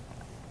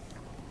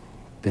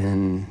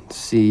been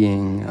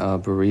seeing a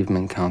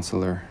bereavement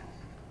counselor.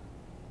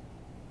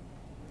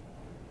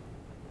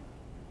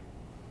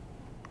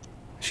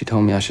 She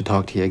told me I should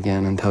talk to you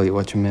again and tell you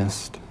what you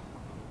missed.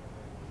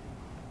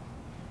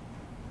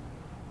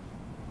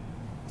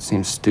 It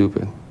seems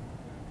stupid.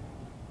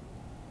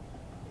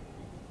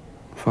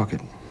 Fuck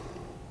it.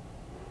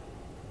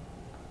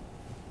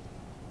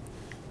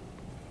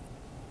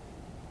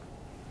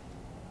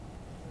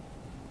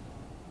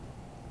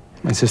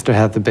 My sister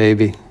had the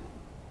baby.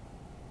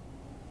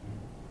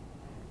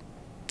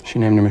 She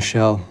named her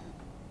Michelle,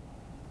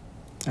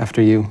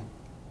 after you.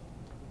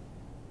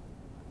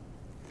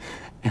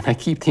 And I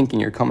keep thinking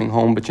you're coming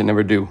home, but you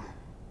never do.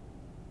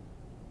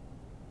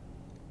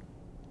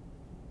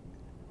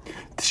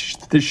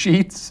 The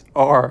sheets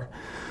are...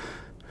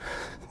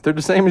 they're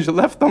the same as you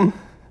left them.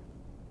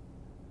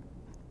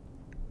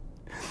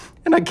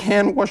 And I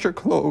can't wash her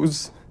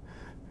clothes.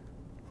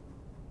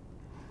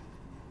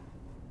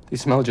 They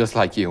smell just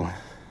like you.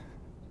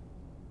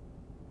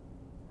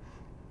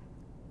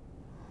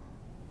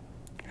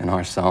 And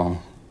our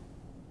song.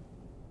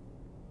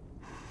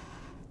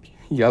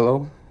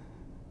 Yellow.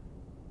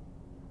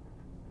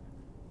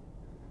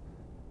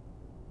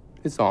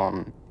 It's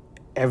on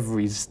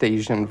every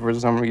station for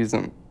some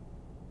reason.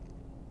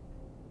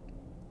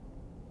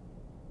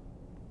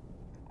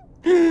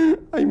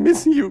 I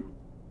miss you.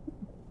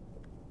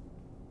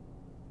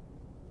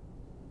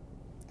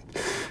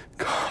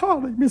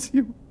 God, I miss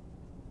you.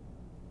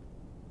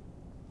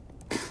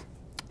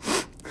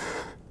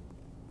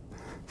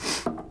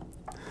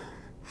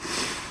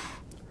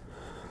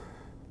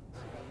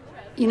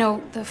 You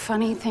know, the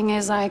funny thing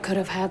is I could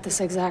have had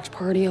this exact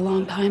party a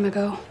long time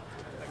ago.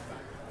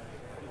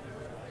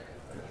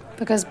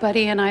 Because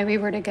Buddy and I, we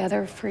were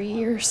together for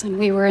years and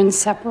we were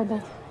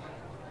inseparable.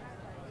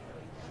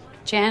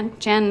 Jan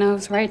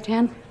knows, right,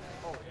 Jan?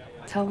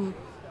 Tell him.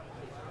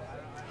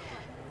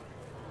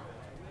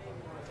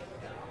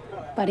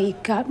 Buddy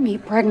got me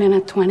pregnant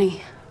at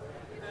 20.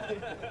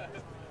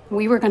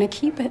 We were gonna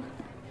keep it.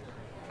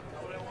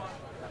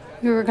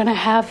 We were gonna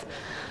have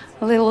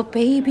a little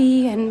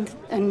baby and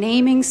a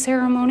naming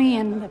ceremony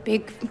and a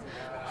big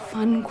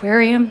fun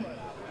aquarium.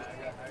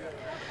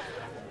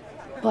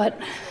 But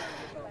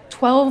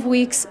 12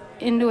 weeks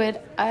into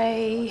it,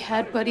 I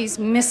had Buddy's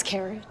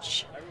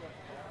miscarriage.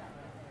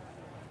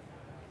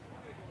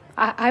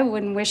 I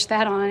wouldn't wish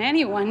that on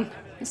anyone,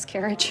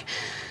 miscarriage.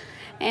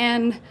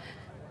 And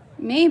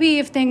maybe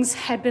if things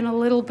had been a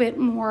little bit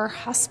more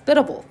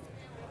hospitable.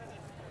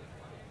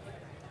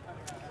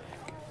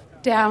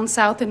 Down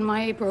south in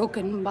my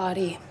broken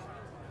body.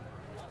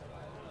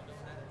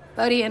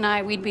 Buddy and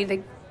I, we'd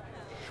be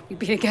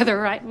together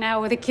right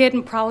now with a kid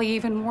and probably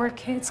even more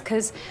kids,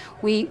 because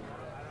we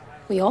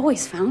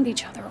always found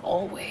each other,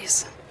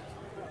 always.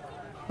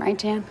 Right,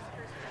 Jan?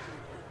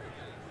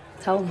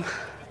 Tell them.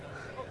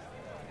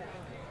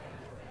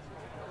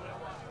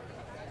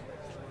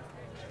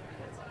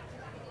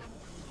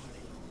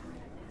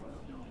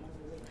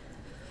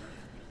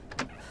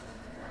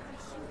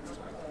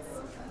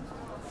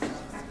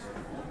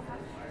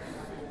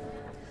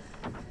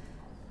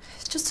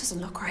 It just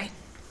doesn't look right.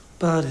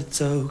 But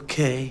it's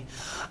okay.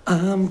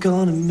 I'm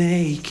gonna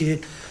make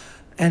it.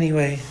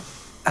 Anyway,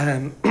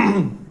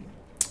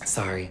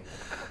 sorry.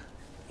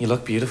 You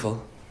look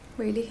beautiful.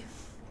 Really?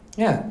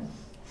 Yeah.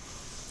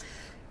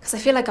 Because I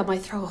feel like I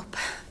might throw up.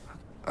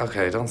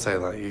 Okay, don't say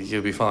that.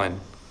 You'll be fine.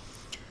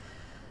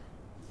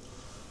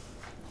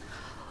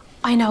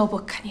 I know,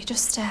 but can you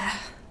just,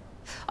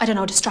 I don't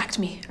know, distract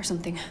me or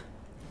something?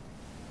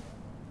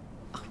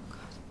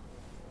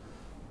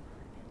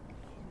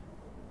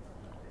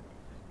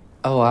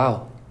 Oh,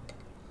 wow.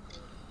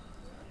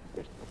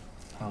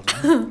 Hold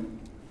on.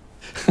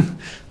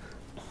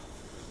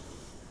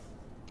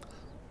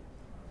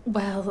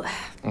 Well...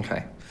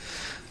 Okay.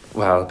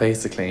 Well,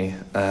 basically,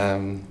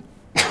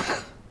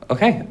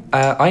 okay,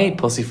 I ate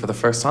pussy for the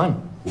first time.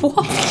 What?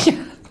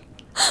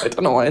 I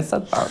don't know why I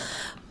said that.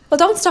 Well,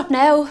 don't stop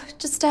now.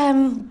 Just,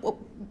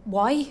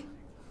 why?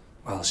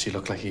 Well, she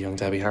looked like a young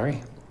Debbie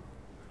Harry.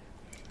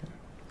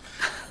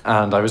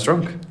 And I was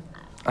drunk.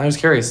 I was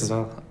curious as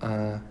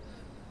well.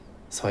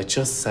 So I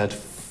just said,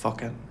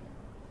 fuck it.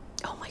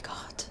 Oh my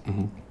God.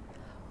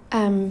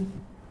 Mm-hmm.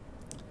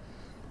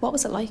 What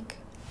was it like?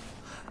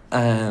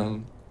 I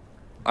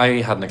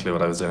hadn't a clue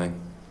what I was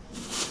doing.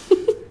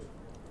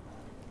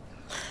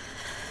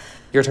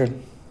 Your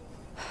turn.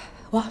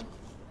 What?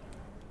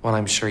 Well,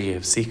 I'm sure you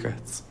have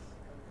secrets.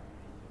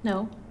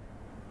 No.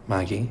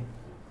 Maggie?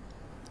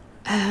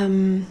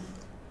 Um,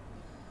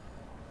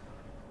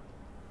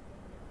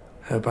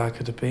 How bad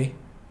could it be?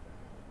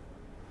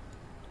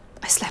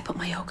 I slept with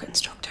my yoga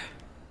instructor.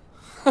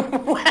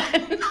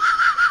 When?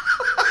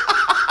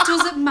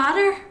 Does it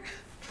matter?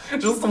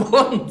 Just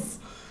once.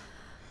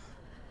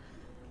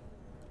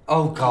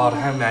 Oh God,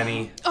 how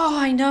many? Oh,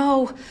 I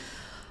know.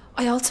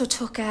 I also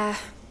took a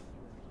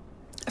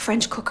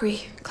French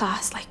cookery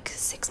class like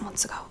 6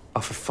 months ago. Oh,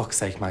 for fuck's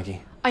sake,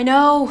 Maggie. I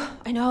know.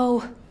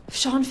 If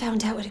Sean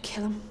found out, it'd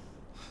kill him.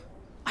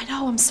 I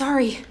know, I'm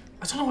sorry.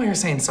 I don't know why you're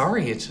saying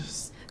sorry, it's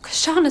just...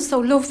 Because Sean is so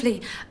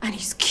lovely, and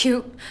he's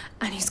cute,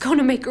 and he's going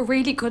to make a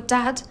really good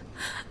dad.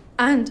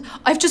 And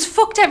I've just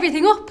fucked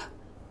everything up.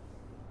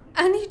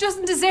 And he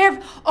doesn't deserve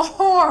a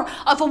whore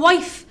of a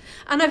wife.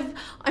 And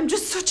I'm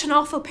just such an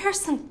awful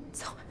person.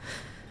 So...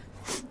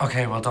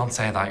 Okay, well, don't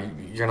say that.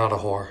 You're not a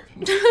whore.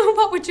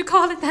 What would you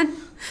call it then?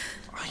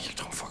 Oh, you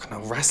don't fucking know.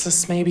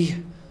 Restless, maybe?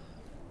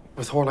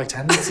 With whore-like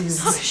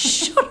tendencies? Oh,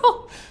 shut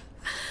up.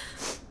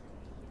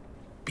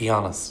 Be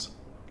honest.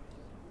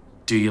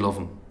 Do you love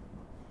him?